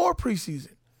camp or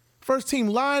preseason. First team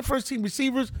line, first team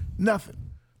receivers, nothing.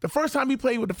 The first time he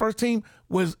played with the first team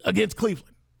was against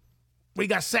Cleveland, where he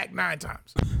got sacked 9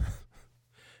 times.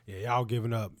 Yeah, y'all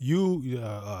giving up.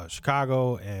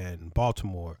 Chicago and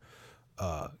Baltimore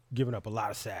giving up a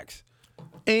lot of sacks.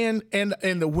 And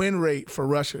the win rate for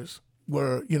rushers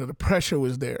were, the pressure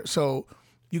was there. So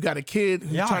you got a kid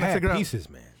who's Y'all trying to had figure pieces,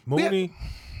 man. Mooney,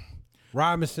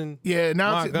 Robinson. Yeah,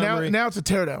 now Montgomery. it's a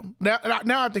teardown.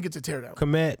 Now I think it's a teardown.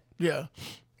 Komet. Yeah.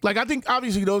 Like, I think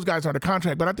obviously those guys are the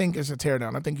contract, but I think it's a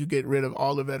teardown. I think you get rid of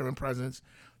all the veteran presence.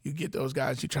 You get those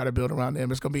guys, you try to build around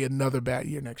them. It's going to be another bad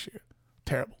year next year.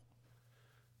 Terrible.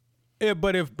 Yeah,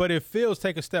 but if Fields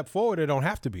take a step forward, it don't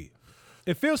have to be.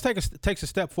 If Fields takes a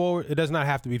step forward, it does not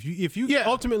have to be. If you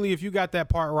ultimately, if you got that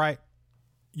part right,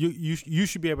 you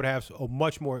should be able to have a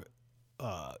much more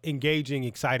engaging,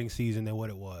 exciting season than what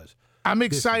it was. I'm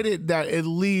excited that at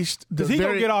least because he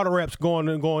gonna get all the reps going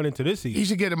into this season. He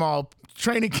should get them all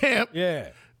training camp,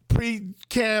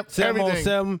 pre-camp,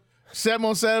 7-on-7,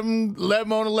 7-on-7,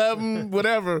 11-on-11,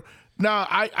 whatever. No,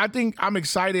 I think I'm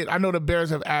excited. I know the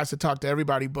Bears have asked to talk to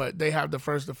everybody, but they have the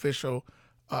first official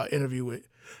interview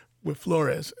with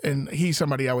Flores, and he's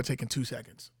somebody I would take in 2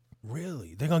 seconds.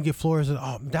 Really? They're gonna get Flores?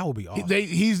 Oh, that would be awesome.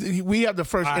 We have the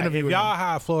first interview. If y'all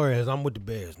hire Flores, I'm with the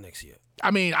Bears next year. I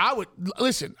mean, I would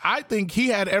listen. I think he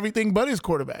had everything but his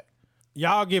quarterback.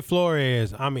 Y'all get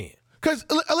Flores, I'm in. Because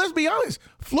let's be honest,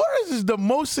 Flores is the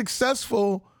most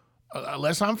successful,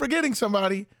 unless I'm forgetting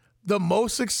somebody, the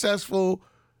most successful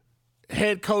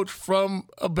head coach from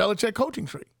a Belichick coaching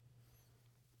tree.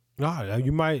 No,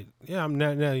 you might. Yeah,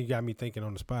 now you got me thinking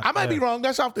on the spot. I might be wrong.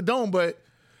 That's off the dome, but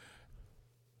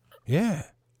yeah.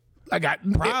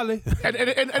 Probably.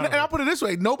 And I'll put it this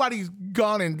way. Nobody's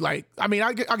gone and I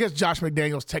guess Josh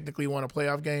McDaniels technically won a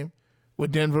playoff game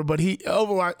with Denver, but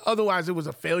otherwise it was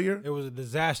a failure. It was a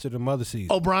disaster the mother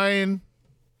season. O'Brien,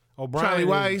 Charlie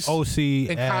Weiss, OC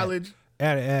in college.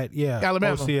 At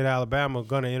Alabama. OC at Alabama,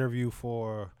 going to interview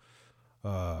for,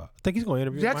 I think he's going to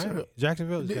interview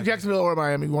Jacksonville or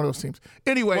Miami, one of those teams.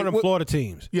 Anyway. One of them Florida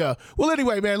teams. Yeah. Well,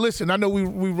 anyway, man, listen, I know we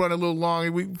run a little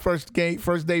long. We first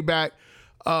day back.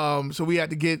 So we had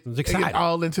to get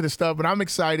all into the stuff, but I'm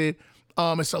excited.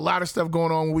 It's a lot of stuff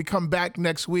going on. When we come back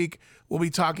next week, we'll be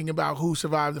talking about who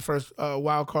survived the first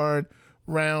wild card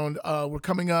round. We're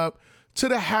coming up to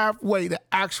the halfway, the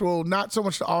actual, not so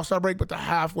much the All-Star break, but the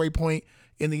halfway point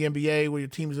in the NBA where your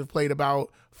teams have played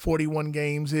about 41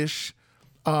 games-ish.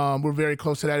 We're very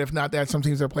close to that. If not that, some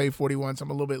teams have played 41, some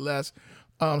a little bit less.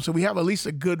 So we have at least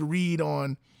a good read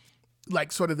on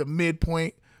sort of the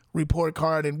midpoint report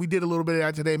card, and we did a little bit of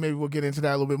that today. Maybe we'll get into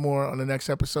that a little bit more on the next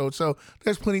episode. So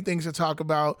there's plenty of things to talk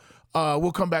about.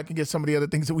 We'll come back and get some of the other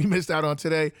things that we missed out on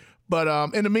today.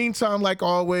 But in the meantime, like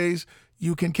always,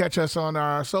 you can catch us on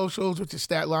our socials, which is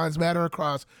Stat Lines Matter,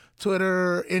 across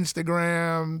Twitter,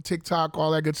 Instagram, TikTok,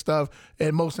 all that good stuff.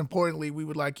 And most importantly, we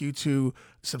would like you to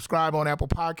subscribe on Apple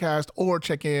Podcast or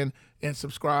check in and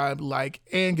subscribe,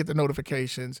 and get the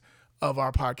notifications of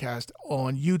our podcast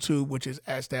on YouTube, which is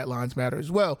at Stat Lines Matter as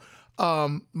well.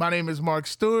 My name is Mark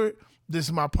Stewart. This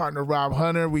is my partner, Rob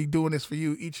Hunter. We doing this for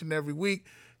you each and every week.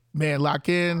 Man, lock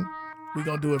in. We're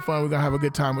going to do it fun. We're going to have a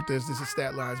good time with this. This is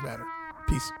Stat Lines Matter.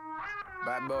 Peace.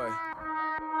 Bad boy.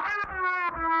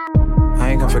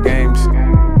 I ain't come for games.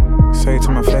 Say it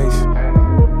to my face.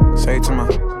 Say it to my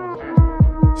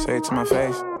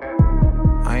face.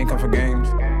 I ain't come for games.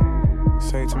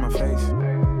 Say it to my face.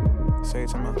 Say it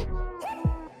to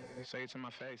my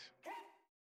face.